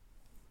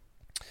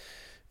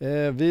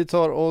 Vi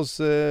tar oss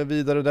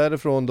vidare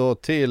därifrån då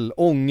till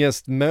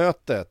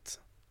ångestmötet.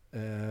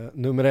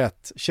 Nummer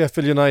 1,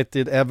 Sheffield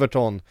United,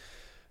 Everton.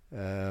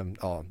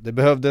 Ja, det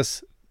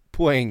behövdes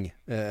poäng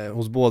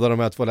hos båda de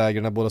här två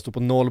lägren. Båda står på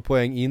 0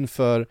 poäng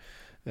inför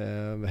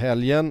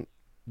helgen.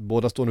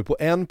 Båda står nu på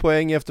 1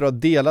 poäng efter att ha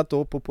delat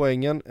då på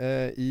poängen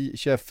i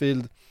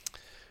Sheffield.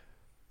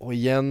 Och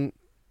igen,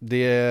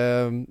 det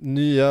är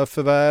nya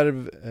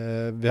förvärv.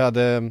 Vi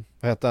hade,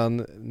 vad heter han,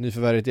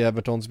 nyförvärvet i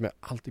Everton som jag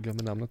alltid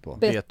glömmer namnet på.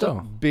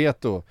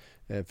 Beto.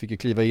 Fick ju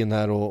kliva in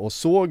här och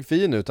såg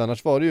fin ut.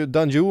 Annars var det ju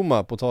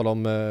Danjuma, på tal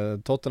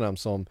om Tottenham,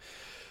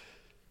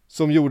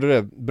 som gjorde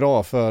det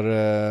bra för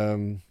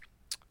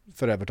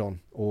Everton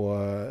och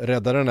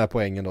räddade den här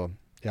poängen då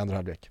i andra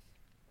halvlek.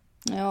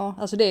 Ja,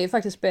 alltså det är ju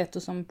faktiskt Beto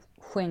som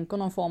skänker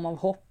någon form av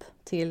hopp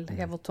till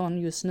Everton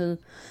just nu.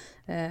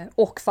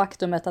 Och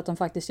faktumet att de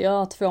faktiskt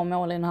gör 2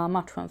 mål i den här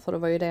matchen, för det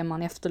var ju det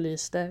man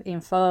efterlyste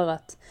inför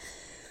att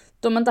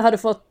de inte hade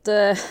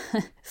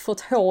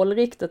fått hål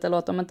riktigt, eller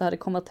att de inte hade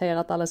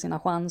konverterat alla sina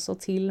chanser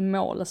till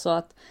mål. Så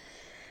att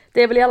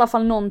det är väl i alla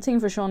fall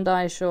någonting för Sean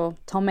Dyche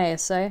att ta med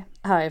sig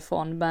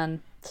härifrån, men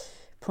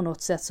på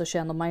något sätt så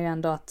känner man ju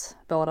ändå att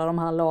båda de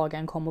här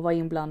lagen kommer vara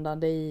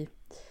inblandade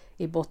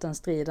i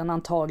bottenstriden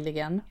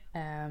antagligen.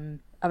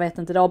 Jag vet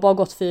inte, det har bara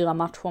gått 4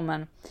 matcher,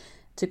 men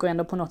tycker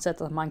ändå på något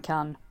sätt att man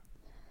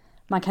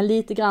kan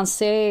lite grann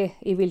se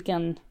i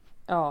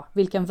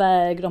vilken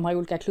väg de här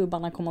olika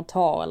klubbarna kommer att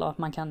ta, eller att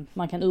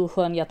man kan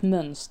urskönja ett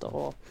mönster,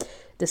 och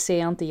det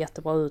ser inte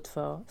jättebra ut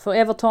för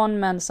Everton,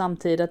 men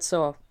samtidigt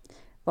så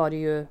var det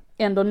ju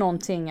ändå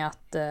någonting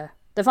att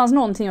det fanns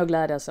någonting att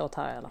glädja sig åt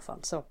här i alla fall,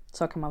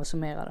 så kan man väl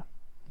summera det.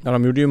 Ja,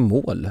 de gjorde ju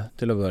mål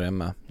till att börja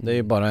med. Det är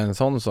ju bara en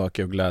sån sak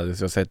att glädja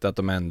sig och sett att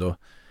de ändå,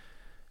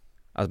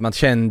 att man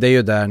kände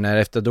ju där när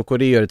efter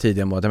Dokore gör det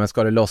tidigare målet, men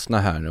ska det lossna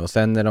här nu, och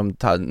sen när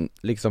de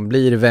liksom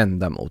blir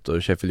vända mot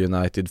och Sheffield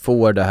United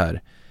får det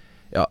här,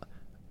 ja,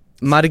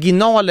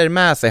 marginaler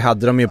med sig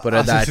hade de ju på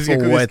det där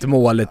 2-1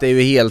 målet. Det är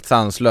ju helt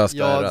sanslöst.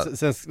 Ja,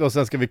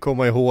 sen ska vi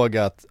komma ihåg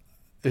att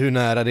hur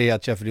nära det är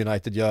att Sheffield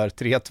United gör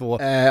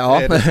 3-2. Ja.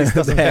 Det är det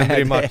sista som händer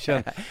i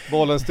matchen.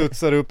 Bollen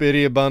studsar upp i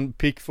ribban,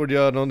 Pickford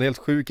gör någon helt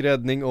sjuk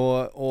räddning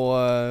och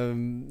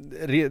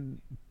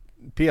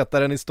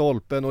petar den i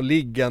stolpen och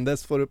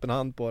liggandes får upp en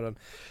hand på den.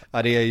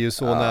 Ja, det är ju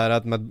så nära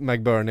att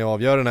McBurney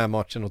avgör den här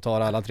matchen och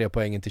tar alla 3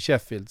 poängen till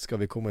Sheffield, ska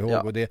vi komma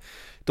ihåg. Och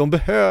de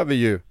behöver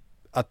ju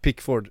att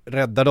Pickford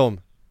räddar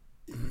dem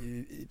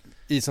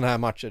i såna här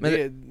matcher.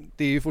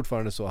 Det är ju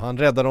fortfarande så. Han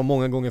räddade dem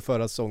många gånger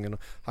förra säsongen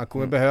och han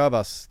kommer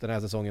behövas den här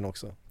säsongen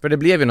också. För det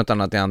blev ju något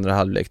annat i andra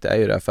halvlek, det är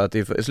ju det. För att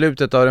i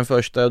slutet av den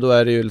första, då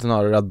är det ju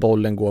snarare att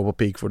bollen går på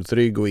Pickfords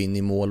rygg och in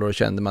i mål, och då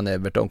kände man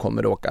Everton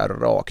kommer åka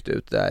rakt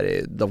ut.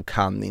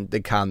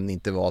 Det kan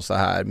inte vara så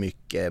här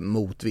mycket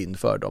motvind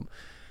för dem.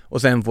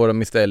 Och sen får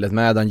de istället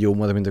med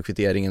Danjuma och inte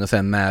kvitteringen och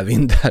sen med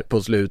vind där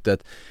på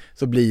slutet,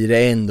 så blir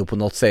det ändå på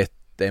något sätt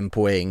en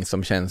poäng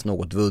som känns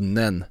något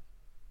vunnen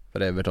för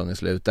Everton i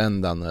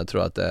slutändan. Och jag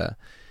tror att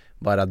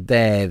det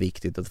är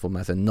viktigt att få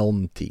med sig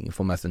någonting,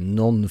 få med sig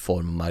någon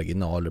form av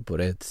marginaler på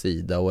rätt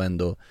sida, och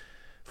ändå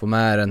få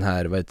med den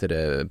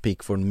här,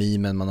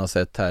 Pickford-memen man har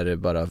sett här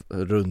bara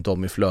runt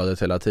om i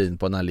flödet hela tiden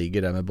på när han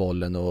ligger där med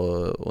bollen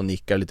och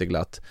nickar lite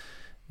glatt.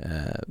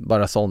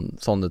 Bara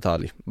sån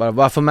detalj.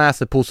 Bara få med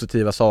sig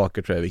positiva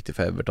saker tror jag är viktigt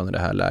för Everton i det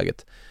här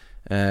läget.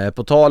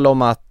 På tal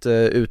om att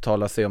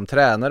uttala sig om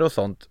tränare och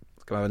sånt,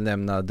 ska man väl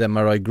nämna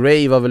Demarai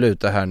Gray var väl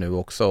ute här nu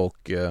också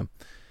och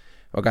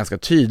var ganska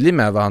tydlig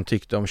med vad han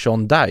tyckte om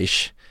Sean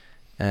Dyche.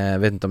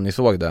 Vet inte om ni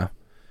såg det?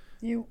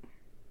 Jo.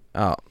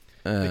 Ja.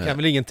 Det kan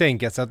väl ingen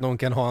tänka sig att någon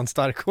kan ha en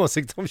stark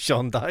åsikt om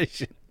Sean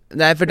Dyche.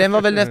 Nej, för den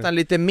var väl nästan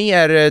lite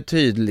mer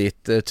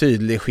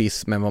tydlig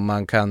schism än vad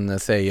man kan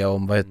säga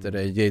om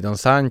Jadon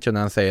Sancho,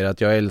 när han säger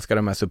att jag älskar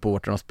de här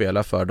supporterna och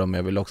spelar för dem.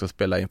 Jag vill också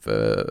spela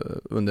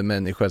under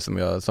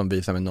människor som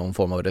visar mig någon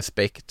form av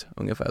respekt,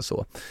 ungefär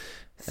så.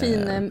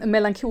 Fin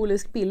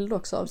melankolisk bild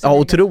också. Ja,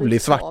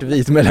 otroligt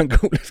svartvit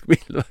melankolisk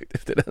bild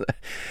faktiskt.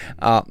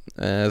 Ja,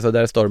 så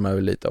där stormar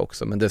vi lite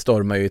också. Men det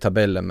stormar ju i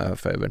tabellen med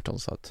för Everton,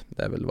 så att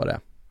det är väl vad det är.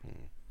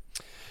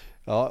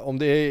 Ja, om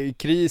det är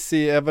kris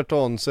i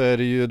Everton så är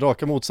det ju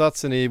raka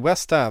motsatsen i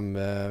West Ham.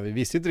 Vi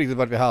visste inte riktigt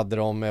vart vi hade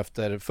dem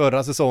efter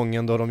förra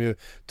säsongen då de ju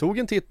tog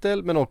en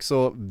titel men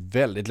också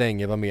väldigt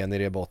länge var med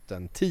nere i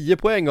botten. 10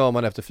 poäng har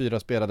man efter 4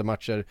 spelade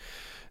matcher.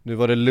 Nu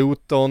var det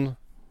Luton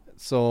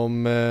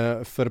som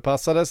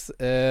förpassades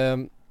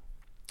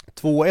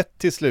 2-1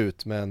 till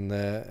slut, men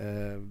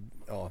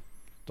ja,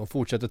 de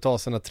fortsätter ta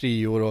sina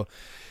 3 år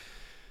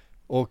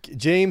Och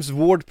James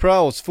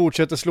Ward-Prowse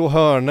fortsätter slå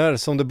hörner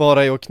som det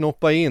bara är att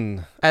knoppa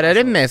in. Är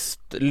det mest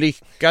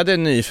lyckade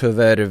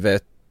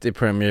nyförvärvet i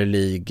Premier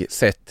League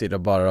sett till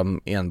bara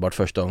de enbart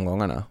första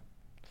omgångarna?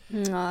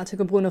 Ja, jag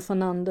tycker Bruno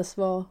Fernandes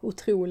var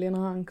otrolig när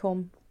han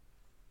kom.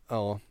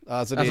 Ja,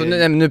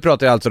 nu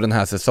pratar jag alltså den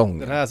här säsongen.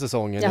 Den här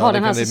säsongen, Jaha,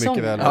 den här kan det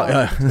säsongen. mycket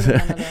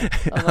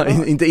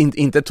väl.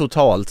 Inte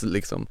totalt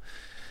liksom.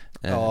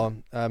 Ja,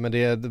 men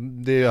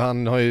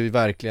han har ju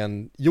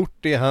verkligen gjort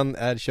det han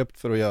är köpt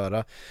för att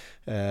göra.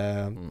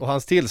 Och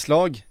hans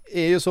tillslag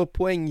är ju så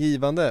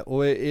poänggivande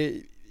och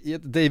i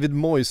ett David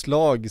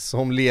Moyes-lag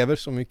som lever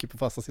så mycket på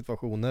fasta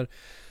situationer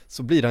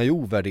så blir han ju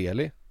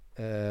ovärderlig.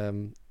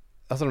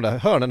 Alltså de där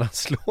hörnerna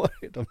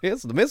slår, de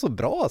är så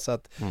bra så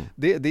att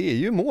det är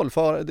ju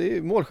det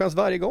är målchans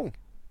varje gång.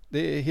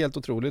 Det är helt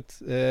otroligt.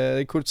 Det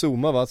är Kurt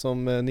Zouma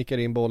som nickar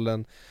in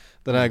bollen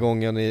den här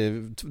gången i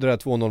det där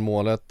 2-0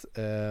 målet.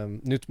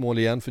 Nytt mål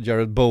igen för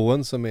Jared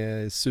Bowen som är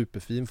i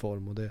superfin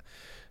form och det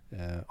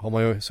har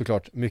man ju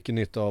såklart mycket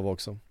nytta av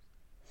också.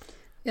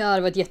 Ja,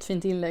 det var ett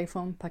jättefint inlägg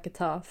från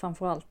Paquetá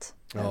framförallt.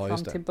 Ja,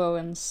 fram till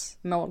Bowens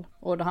mål.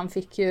 Och han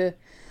fick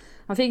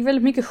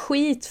väldigt mycket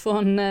skit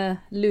från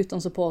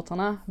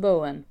Luton-supporterna,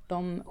 Bowen.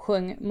 De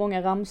sjöng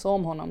många ramsor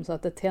om honom så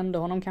att det tände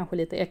honom kanske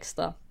lite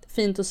extra.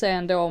 Fint att se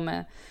ändå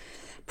med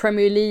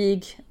Premier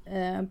League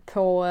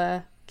på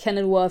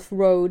Kenilworth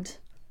Road.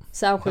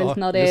 Särskilt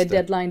när det är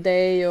deadline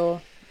day och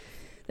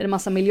det är en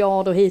massa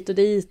miljarder hit och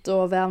dit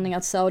och värvningar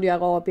till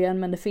Saudiarabien,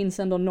 men det finns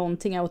ändå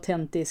någonting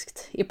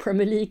autentiskt i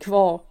Premier League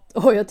kvar.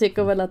 Och jag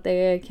tycker väl att det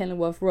är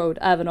Kenilworth Road,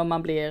 även om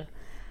man blir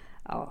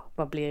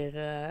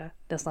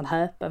nästan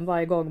häpen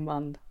varje gång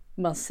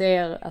man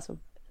ser alltså,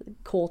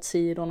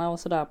 kortsidorna och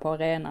sådär på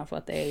arenan, för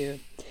att det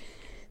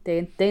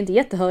är inte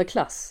jättehög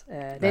klass.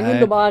 Det är en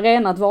underbar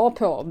arena att vara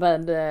på,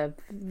 men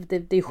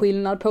det är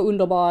skillnad på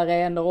underbara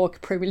arenor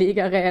och Premier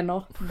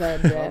League-arenor.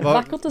 Men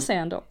vackert att se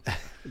ändå.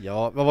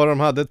 Ja, vad var det de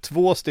hade?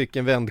 2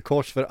 stycken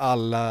vändkors för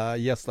alla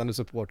gästande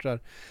supportrar.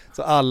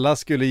 Så alla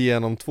skulle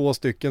igenom 2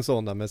 stycken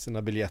sådana med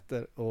sina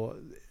biljetter. Och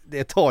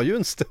det tar ju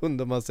en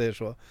stund om man säger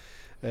så.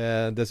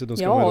 Dessutom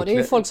ska man det är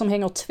ju folk som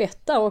hänger och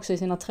tvättar också i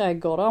sina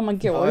trädgårdar. Man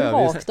går ju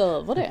rakt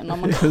över det när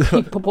man går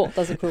in på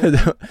bortasektionen.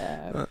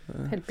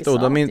 Helt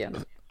bisarrt igen.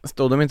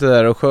 Stod de inte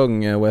där och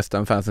sjöng, West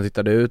Ham-fansen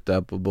tittade ut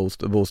där på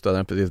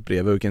bostaden precis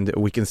bredvid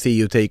We can see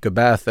you take a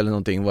bath eller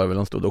någonting var det väl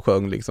de stod och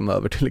sjöng liksom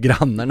över till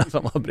grannarna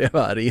som var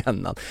bredvid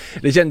arenan.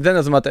 Det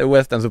kändes som att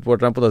West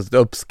Ham-supportrarna på något sätt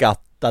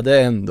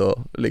uppskattade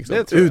ändå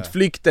liksom,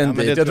 utflykten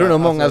dit. Jag tror nog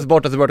många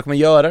supportrar kommer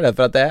göra det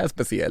för att det är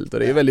speciellt och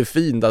det är väldigt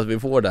fint att vi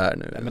får det här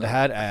nu. Men det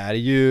här är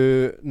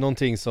ju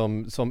någonting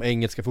som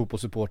engelska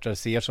fotbollssupportrar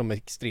ser som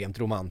extremt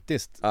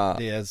romantiskt.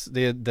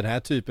 Det är den här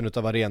typen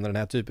av arena, den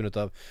här typen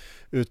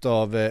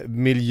utav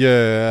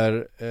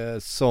miljöer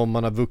som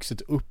man har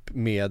vuxit upp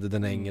med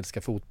den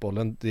engelska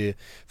fotbollen. Det är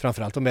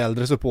framförallt de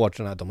äldre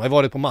supportrarna. De har ju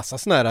varit på massa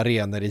såna här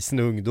arenor i sin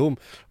ungdom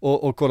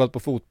och kollat på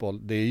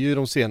fotboll. Det är ju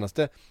de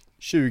senaste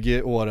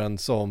 20 åren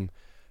som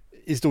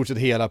i stort sett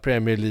hela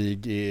Premier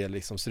League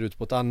liksom ser ut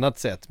på ett annat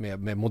sätt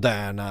med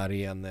moderna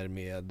arenor,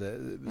 med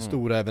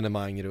stora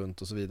evenemang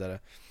runt och så vidare.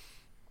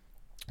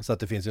 Så att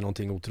det finns ju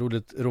någonting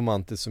otroligt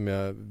romantiskt som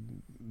jag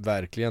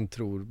verkligen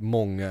tror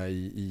många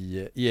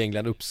i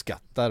England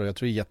uppskattar, och jag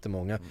tror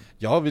jättemånga.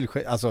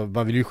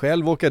 Man vill ju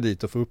själv åka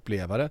dit och få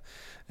uppleva det.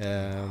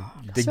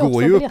 Det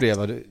går ju att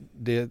uppleva det.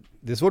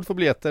 Det är svårt att få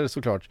biljetter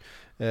såklart.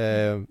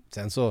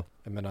 Sen så,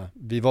 jag menar,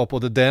 vi var på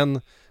The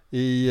Den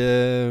i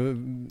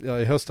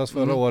höstas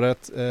förra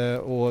året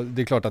och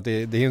det är klart att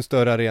det är en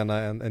större arena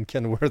än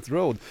Kenilworth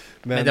Road,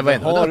 men det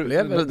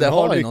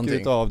har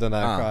mycket av den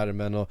här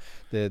skärmen och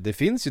det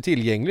finns ju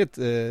tillgängligt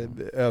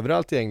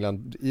överallt i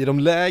England i de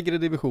lägre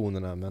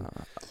divisionerna, men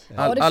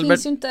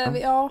finns ju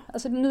inte,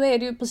 alltså nu är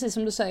det ju precis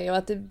som du säger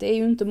att det är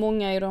ju inte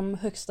många i de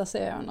högsta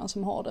serierna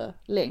som har det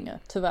längre,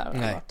 tyvärr.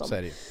 Nej, så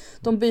är det.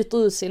 De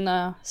byter ut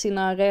sina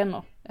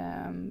arenor.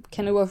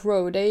 Kenilworth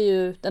Road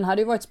den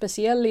hade ju varit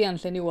speciell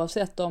egentligen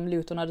oavsett om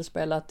Luton hade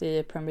spelat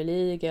i Premier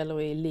League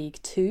eller i League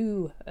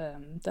 2.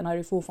 Den hade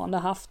ju fortfarande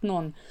haft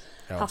någon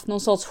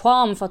sorts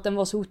charm för att den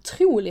var så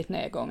otroligt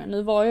nedgången.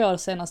 Nu var jag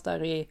senast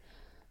där i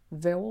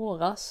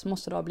våras,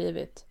 måste det ha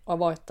blivit, och har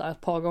varit där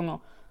ett par gånger.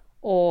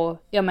 Och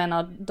jag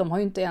menar, de har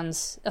ju inte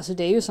ens, alltså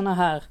det är ju såna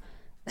här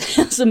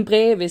som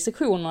bredvid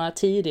sektionerna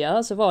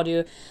tidigare så var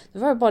det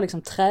var bara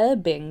liksom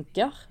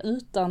träbänkar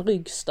utan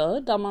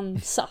ryggstöd där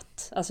man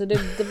satt. Alltså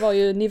det var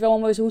ju,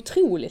 nivån var ju så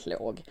otroligt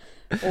låg.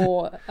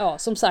 Och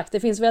som sagt, det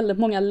finns väldigt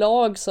många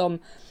lag som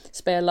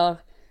spelar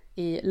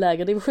i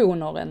lägre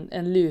divisioner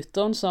än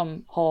Luton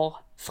som har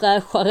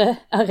fräschare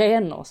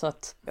arenor, så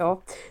att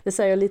det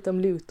säger lite om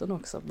Luton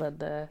också, men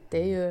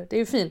det är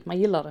ju fint, man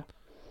gillar det.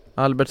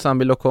 Albert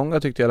Sambi Lokonga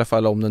tyckte i alla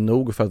fall om det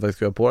nog för att vi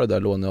skriva på det där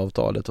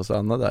låneavtalet och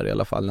stanna där i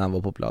alla fall när han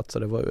var på plats, så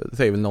det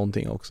säger väl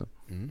någonting också.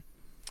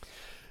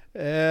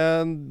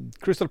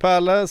 Crystal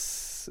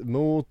Palace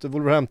mot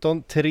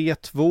Wolverhampton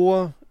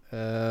 3-2.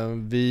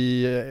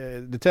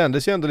 Det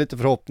tändes ju ändå lite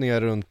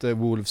förhoppningar runt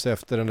Wolves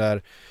efter den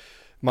där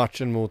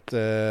matchen mot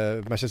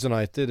Manchester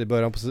United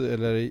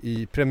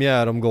i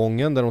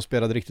premiäromgången där de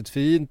spelade riktigt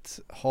fint.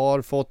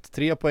 Har fått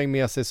 3 poäng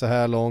med sig så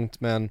här långt,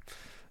 men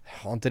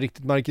har inte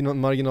riktigt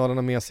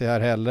marginalerna med sig här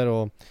heller.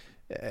 Och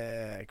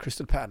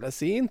Crystal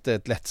Palace är inte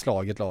ett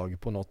lättslaget lag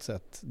på något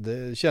sätt.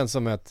 Det känns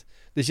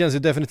ju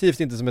definitivt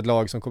inte som ett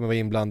lag som kommer vara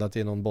inblandat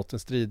i någon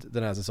bottenstrid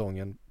den här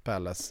säsongen,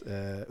 Palace,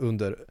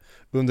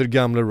 under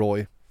gamla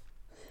Roy.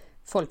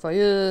 Folk var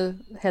ju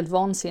helt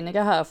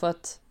vansinniga här för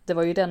att det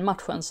var ju den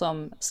matchen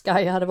som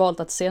Sky hade valt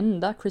att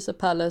sända, Crystal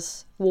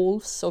Palace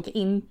Wolves, och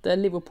inte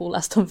Liverpool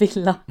Aston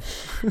Villa.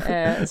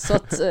 Så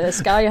att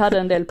Sky hade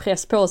en del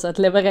press på sig att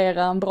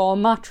leverera en bra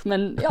match,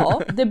 men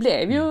ja, det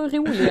blev ju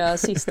roliga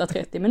sista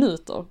 30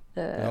 minuter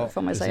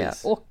får man säga.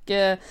 Och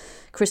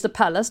Crystal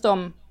Palace,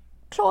 de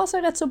klarar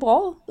sig rätt så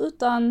bra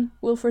utan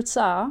Wilfried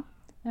Zaha.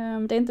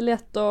 Det är inte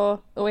lätt att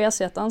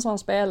ersätta en sån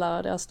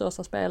spelare, deras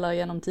största spelare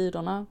genom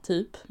tiderna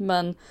typ,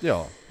 men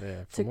ja,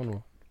 det får man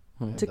nog.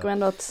 Tycker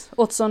ändå att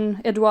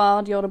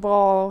Odsonne-Edouard gör det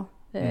bra.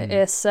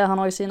 Esse, han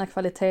har ju sina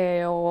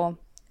kvaliteter, och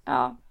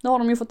ja, nu har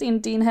de ju fått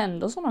in Dean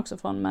Henderson också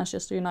från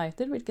Manchester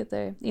United, vilket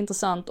är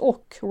intressant,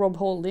 och Rob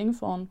Holding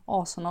från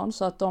Arsenal,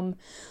 så att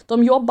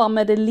de jobbar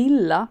med det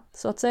lilla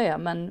så att säga,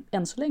 men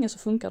än så länge så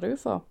funkar det ju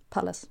för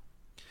Palace.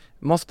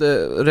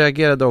 Måste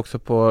reagera också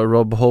på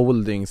Rob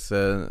Holdings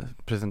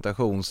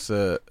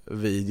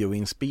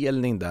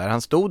presentationsvideoinspelning där.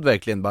 Han stod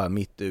verkligen bara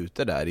mitt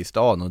ute där i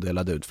stan och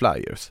delade ut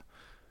flyers.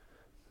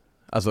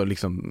 Alltså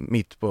liksom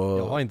mitt på...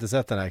 Jag har inte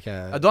sett den här.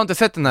 Ja, du har inte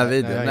sett den här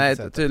videon?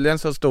 Nej, tydligen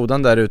så stod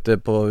han där ute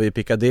vid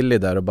Piccadilly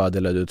där och bara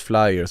delade ut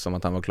flyers som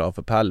att han var klar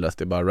för Palace.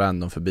 Det är bara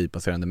random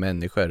förbipasserande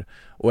människor.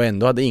 Och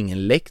ändå hade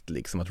ingen läckt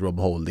liksom att Rob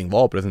Holding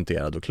var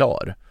presenterad och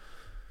klar.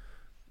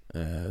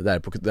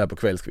 Där på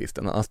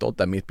kvällskvisten. Han har stått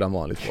där mitt bland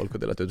vanligt folk och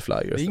delat ut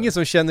flyers. Det är ingen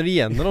som känner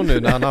igen honom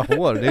nu när han har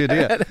hår. Det är ju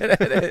det.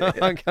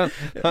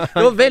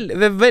 Det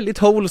var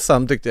väldigt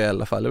wholesome tyckte jag i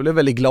alla fall. Jag blev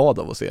väldigt glad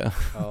av att se.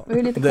 Ja. Det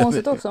är lite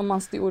konstigt också om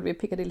man stod vid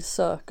Piccadilly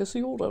Circus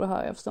och gjorde det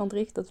här. Jag förstår inte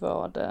riktigt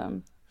vad...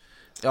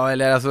 Ja,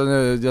 eller alltså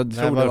jag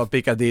tror det var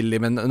Piccadilly,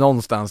 men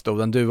någonstans stod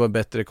den. Du har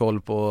bättre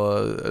koll på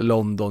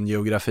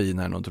London-geografin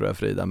här nog, tror jag,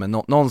 Frida. Men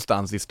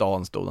någonstans i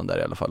stan stod den där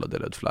i alla fall och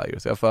delade ut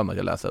flyers. Så jag för mig att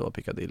jag läste att det var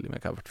Piccadilly, men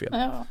jag kan ha varit fel.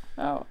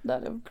 Ja,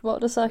 där var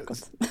det säkert.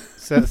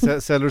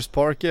 Sellers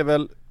Park är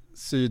väl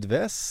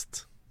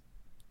sydväst?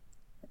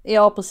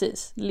 Ja,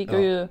 precis. Det ligger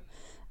ju...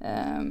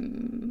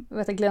 Jag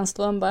vet att Glenn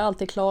Strömberg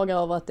alltid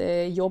klagar över att det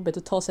är jobbigt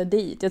att ta sig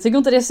dit. Jag tycker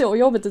inte det är så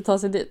jobbigt att ta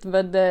sig dit,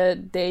 men det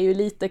är ju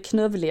lite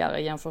knövligare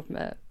jämfört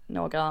med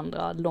några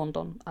andra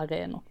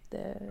London-arenor.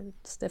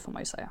 Det får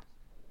man ju säga.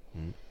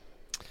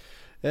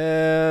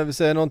 Vi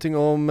säger någonting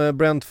om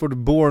Brentford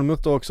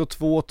Bournemouth också,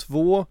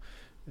 2-2.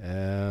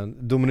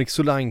 Dominic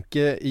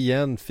Solanke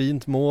igen,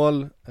 fint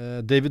mål.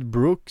 David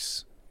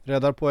Brooks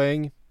räddar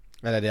poäng.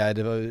 Eller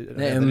det var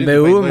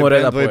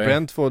ju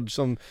Brentford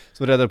som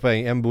räddade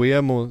poäng.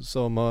 Mbuemo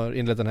som har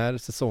inlett den här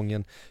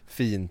säsongen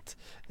fint.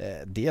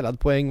 Delad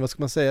poäng, vad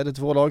ska man säga? Det är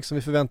 2 lag som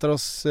vi förväntar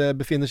oss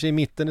befinner sig i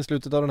mitten i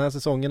slutet av den här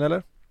säsongen,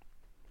 eller?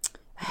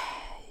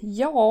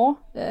 Ja,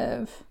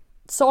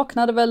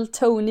 saknade väl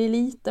Tony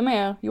lite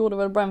mer, gjorde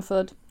väl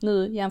Brentford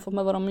nu jämfört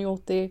med vad de har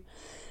gjort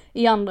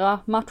i andra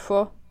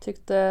matcher.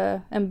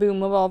 Tyckte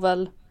Mbuemo var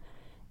väl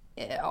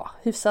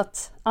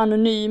hyfsat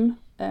anonym.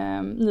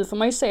 Nu får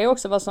man ju se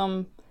också vad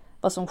som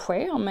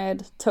sker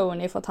med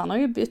Tony, för att han har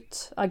ju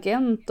bytt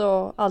agent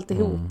och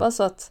alltihopa,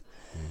 så att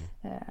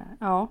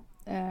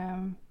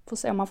får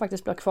se om han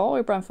faktiskt blir kvar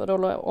i Brentford,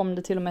 eller om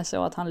det till och med är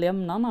så att han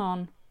lämnar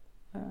när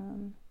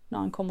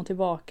han kommer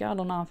tillbaka,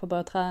 eller när han får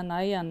börja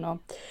träna igen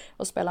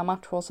och spela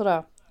matcher och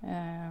sådär.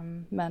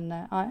 Men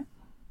nej.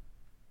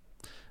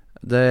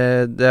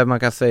 Det man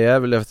kan säga är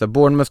väl att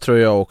Bournemouth tror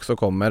jag också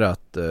kommer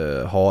att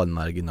ha en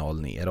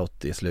marginal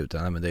neråt i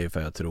slutändan, men det är ju för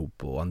att jag tror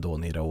på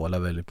Andoni Iraola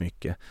väldigt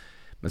mycket.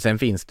 Men sen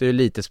finns det ju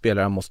lite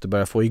spelare man måste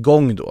börja få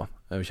igång då.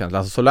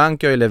 Alltså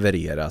Solanke har ju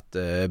levererat,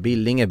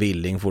 Billing är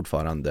Billing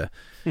fortfarande.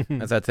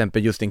 Men så till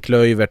exempel Justin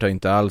Kluivert har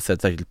inte alls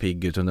sett särskilt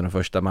pigg ut under de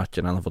första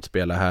matcherna. Han har fått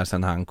spela här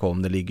sen han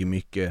kom. Det ligger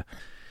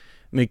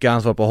mycket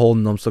ansvar på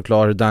honom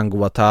såklart. Dango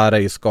Ouattara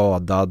är ju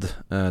skadad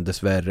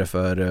dessvärre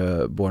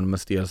för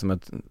Bournemouths del, som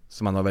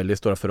man har väldigt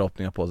stora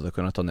förhoppningar på att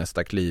kunna ta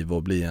nästa kliv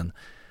och bli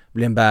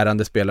en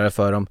bärande spelare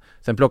för dem.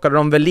 Sen plockade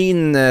de väl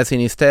in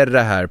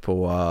Sinisterra här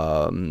på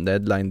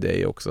deadline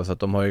day också, så att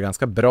de har ju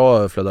ganska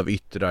bra flöd av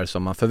yttrar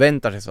som man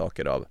förväntar sig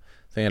saker av.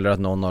 Sen gäller det att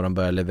någon av dem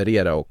börjar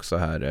leverera också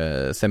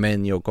här.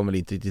 Semenyo kommer väl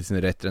inte till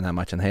sin rätt i den här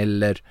matchen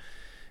heller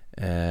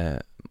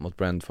mot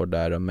Brentford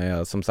där,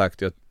 men som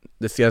sagt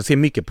jag ser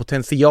mycket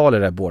potential i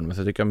det här Bournemouth,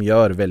 så jag tycker de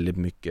gör väldigt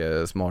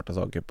mycket smarta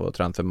saker på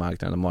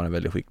transfermarknaden. De har en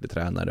väldigt skicklig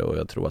tränare och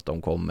jag tror att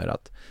de kommer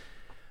att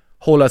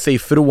hålla sig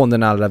ifrån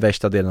den allra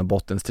värsta delen av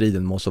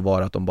bottenstriden, måste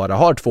vara att de bara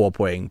har 2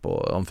 poäng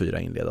på de 4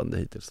 inledande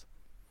hittills.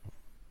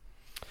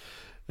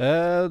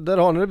 Där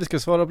har ni det. Vi ska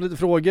svara på lite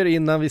frågor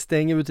innan vi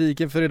stänger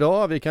butiken för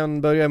idag. Vi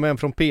kan börja med en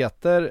från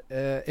Peter.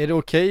 Är det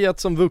okej att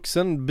som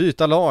vuxen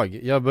byta lag?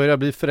 Jag börjar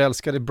bli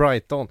förälskad i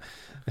Brighton.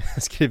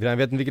 skriver han. Jag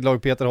vet inte vilket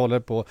lag Peter håller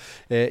på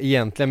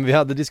egentligen, men vi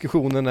hade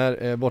diskussionen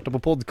här borta på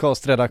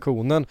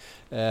podcastredaktionen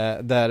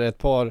där ett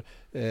par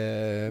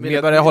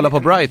vill börja hålla på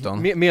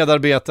Brighton.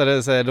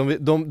 Medarbetare säger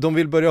de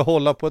vill börja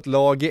hålla på ett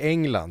lag i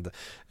England.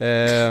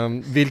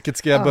 Vilket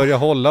ska jag börja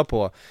hålla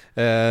på?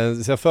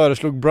 Så jag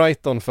föreslog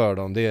Brighton för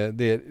dem. Det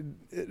är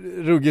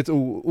ruggigt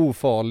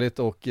ofarligt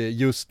och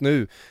just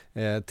nu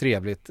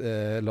trevligt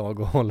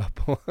lag att hålla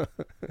på.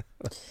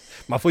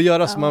 Man får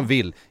göra som man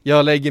vill.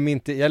 Jag lägger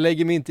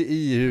mig inte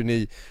i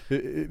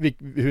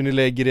hur ni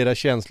lägger era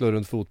känslor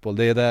runt fotboll.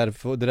 Det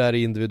där är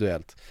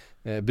individuellt.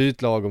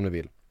 Byt lag om ni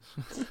vill.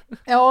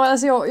 Ja,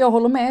 alltså jag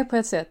håller med på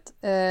ett sätt.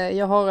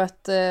 Jag har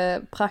ett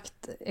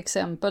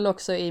praktexempel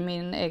också i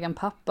min egen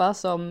pappa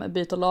som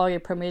byter lag i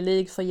Premier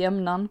League för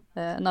jämnan.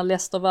 När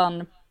Leicester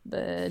vann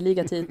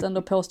ligatiteln,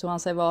 då påstod han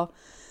sig vara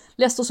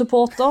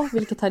Leicester-supporter,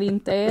 vilket han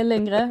inte är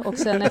längre. Och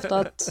sen efter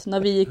att, när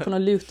vi gick på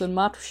någon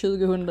Luton-match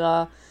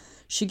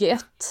 2021,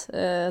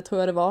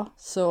 tror jag det var,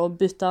 så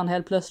bytte han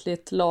helt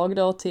plötsligt lag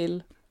då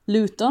till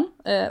Luton.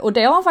 Och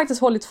det har han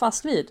faktiskt hållit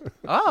fast vid.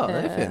 Det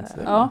är fint.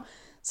 Ja.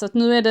 Så att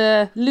nu är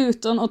det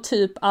Luton och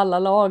typ alla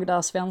lag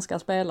där svenskar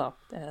spelar.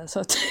 Så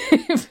att det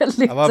är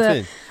väldigt...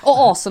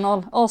 och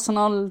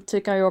Arsenal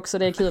tycker jag också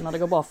det är kul när det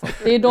går bra för.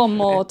 Det är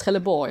de och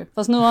Trelleborg.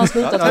 Fast nu har han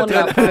slutat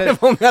hålla på.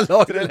 Många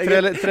lag.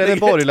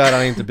 Trelleborg lär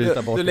han inte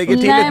byta bort. Du lägger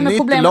till ett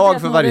nytt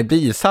lag för varje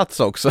bisats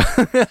också.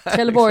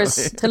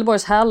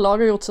 Trelleborgs herrlag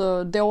har gjort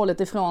så dåligt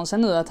ifrån sig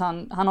nu att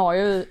han har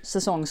ju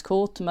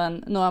säsongskort,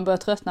 men nu har han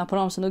börjat tröttna på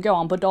dem, så nu går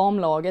han på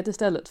damlaget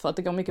istället för att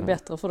det går mycket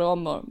bättre för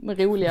dem och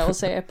roligare att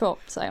se på,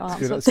 säger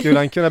han. Skulle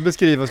han kunna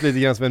beskrivas lite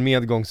grann som en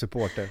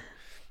medgångssupporter?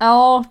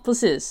 Ja,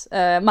 precis.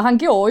 Men han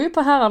går ju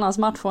på herrarnas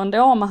matcher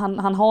ändå, men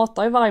han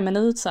hatar ju varje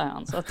minut, säger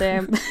han. Så att det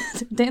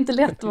är inte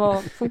lätt att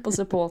vara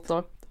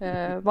fotbollssupporter.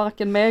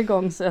 Varken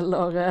medgångs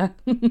eller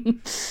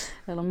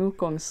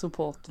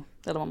motgångssupporter.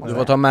 Eller vad man du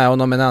får ta med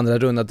honom en andra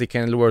runda till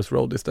Kenilworth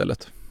Road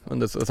istället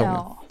under säsongen.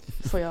 Ja,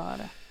 får göra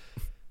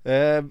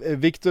det.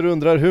 Viktor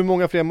undrar, hur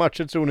många fler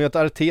matcher tror ni att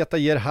Arteta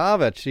ger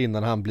Havertz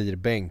innan han blir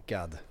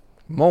bänkad?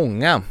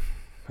 Många.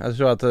 Jag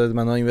tror att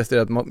man har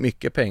investerat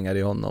mycket pengar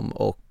i honom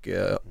och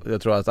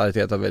jag tror att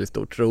Arteta har väldigt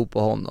stor tro på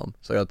honom.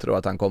 Så jag tror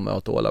att han kommer att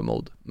ha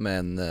tålamod.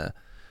 Men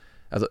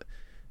alltså,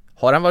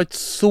 har han varit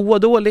så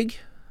dålig?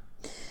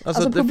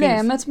 Alltså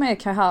problemet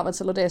med Kai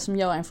Havertz, eller det som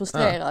gör en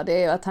frustrerad, det är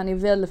ju att han är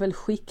väldigt, väldigt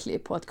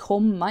skicklig på att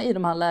komma i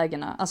de här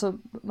lägena. Alltså,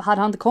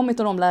 hade han inte kommit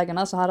i de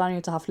lägena så hade han ju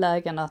inte haft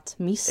lägen att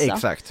missa.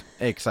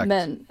 Exakt.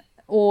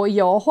 Och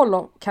jag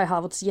håller Kai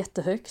Havertz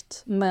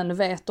jättehögt, men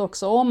vet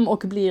också om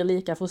och blir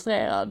lika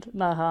frustrerad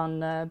när han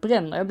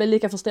bränner. Jag blev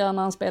lika frustrerad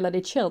när han spelade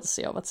i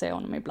Chelsea av att se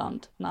honom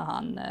ibland. När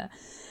han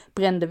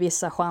brände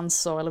vissa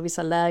chanser eller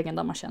vissa lägen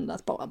där man kände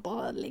att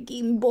bara lägg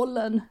in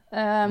bollen.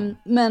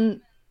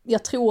 Men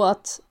jag tror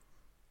att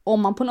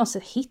om man på något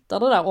sätt hittar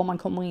det där, om man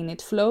kommer in i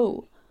ett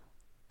flow,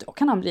 då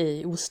kan han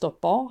bli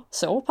ostoppbar.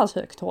 Så pass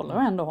högt håller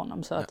jag ändå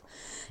honom. Så att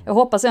jag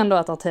hoppas ändå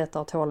att Arteta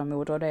har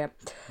tålamod, och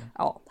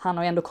han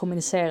har ändå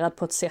kommunicerat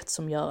på ett sätt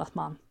som gör att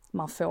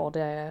man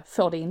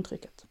får det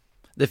intrycket.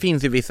 Det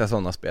finns ju vissa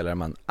sådana spelare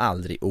man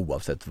aldrig,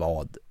 oavsett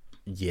vad,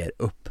 ger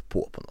upp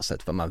på något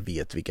sätt, för man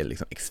vet vilken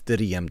liksom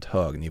extremt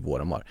hög nivå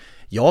de har.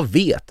 Jag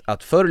vet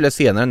att förr eller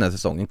senare den här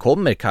säsongen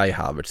kommer Kai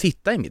Havertz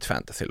sitta i mitt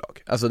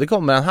fantasylag. Alltså han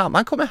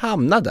kommer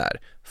hamna där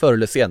förr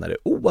eller senare,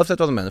 oavsett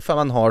vad som händer, för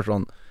man har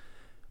sån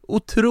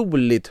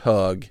otroligt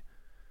hög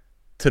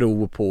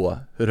tro på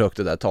hur högt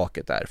det där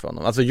taket är för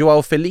honom. Alltså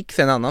Joao Felix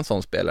är en annan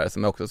sån spelare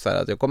som jag också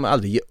säger att jag kommer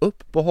aldrig ge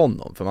upp på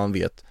honom, för man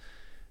vet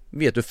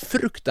hur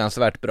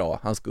fruktansvärt bra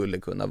han skulle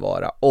kunna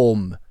vara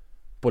om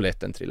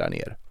poletten trillar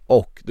ner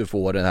och du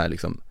får den här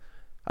liksom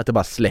att det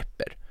bara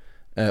släpper.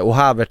 Och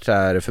Havertz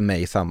är för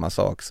mig samma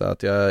sak, så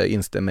att jag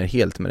instämmer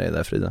helt med dig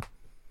där, Frida.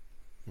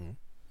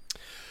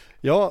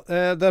 Ja,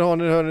 där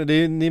har ni, det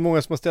är ni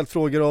många som har ställt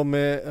frågor om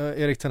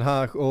Erik Ten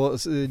Hag och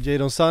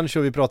Jadon Sancho.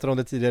 Vi pratade om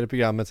det tidigare i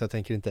programmet, så jag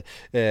tänker inte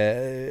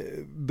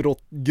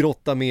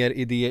grotta mer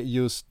i det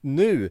just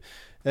nu.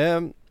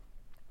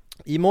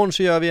 Imorgon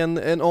så gör vi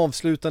en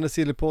avslutande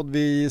sillypodd.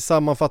 Vi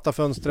sammanfattar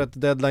fönstret,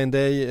 deadline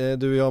day,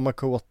 du och jag,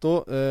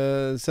 Makoto.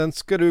 Sen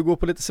ska du gå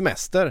på lite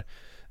semester,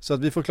 så att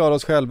vi får klara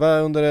oss själva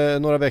under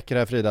några veckor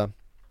här, Frida.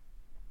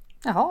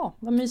 Jaha,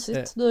 vad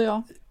mysigt, du och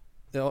jag.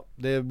 Ja,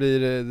 det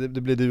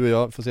blir du och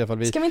jag. Får se ifall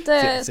vi Ska vi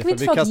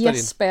inte få ett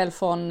gästspel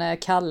från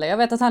Kalle? Jag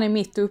vet att han är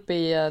mitt uppe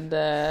i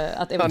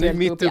att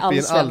eventuellt gå upp i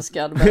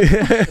allsvenskan.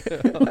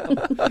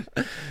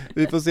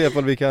 Vi får se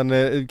ifall vi kan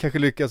kanske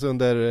lyckas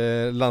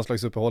under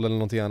landslagsuppehåll eller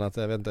någonting annat.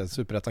 Jag vet inte,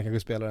 Superettan kanske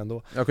spelar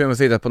ändå. Jag kommer att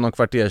sitta på någon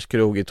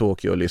kvarterskrog i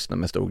Tokyo och lyssna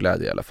med stor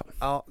glädje i alla fall.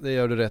 Ja, det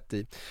gör du rätt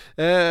i.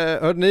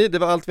 Hörde ni, det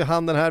var allt vi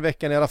hann den här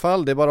veckan i alla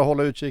fall. Det är bara att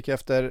hålla utkik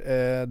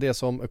efter det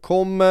som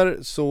kommer,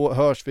 så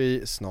hörs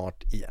vi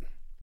snart igen.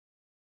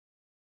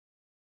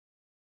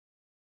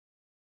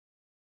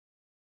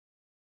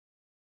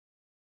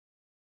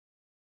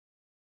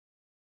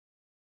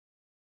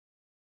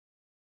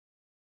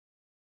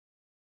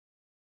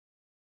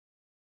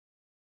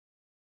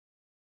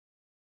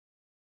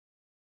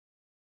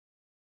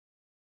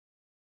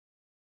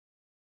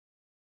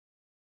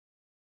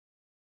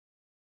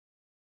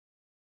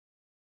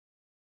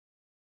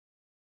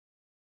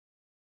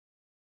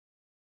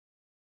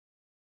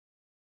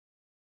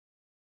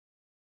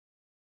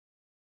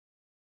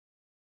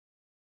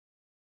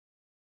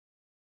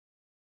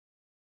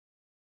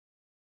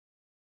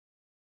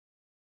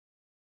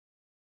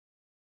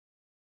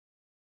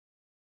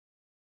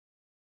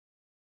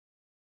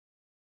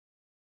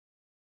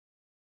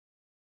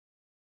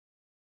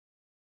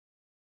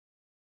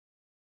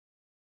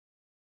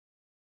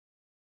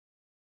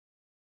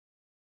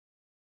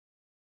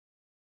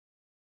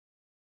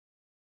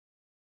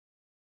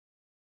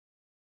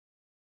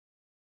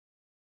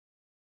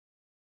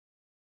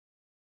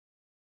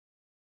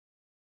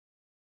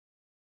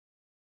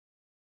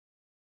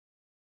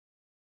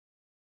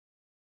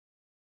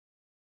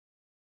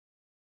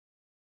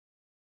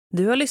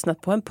 Du har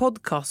lyssnat på en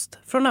podcast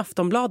från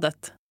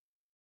Aftonbladet.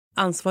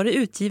 Ansvarig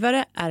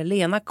utgivare är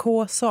Lena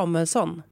K. Samuelsson.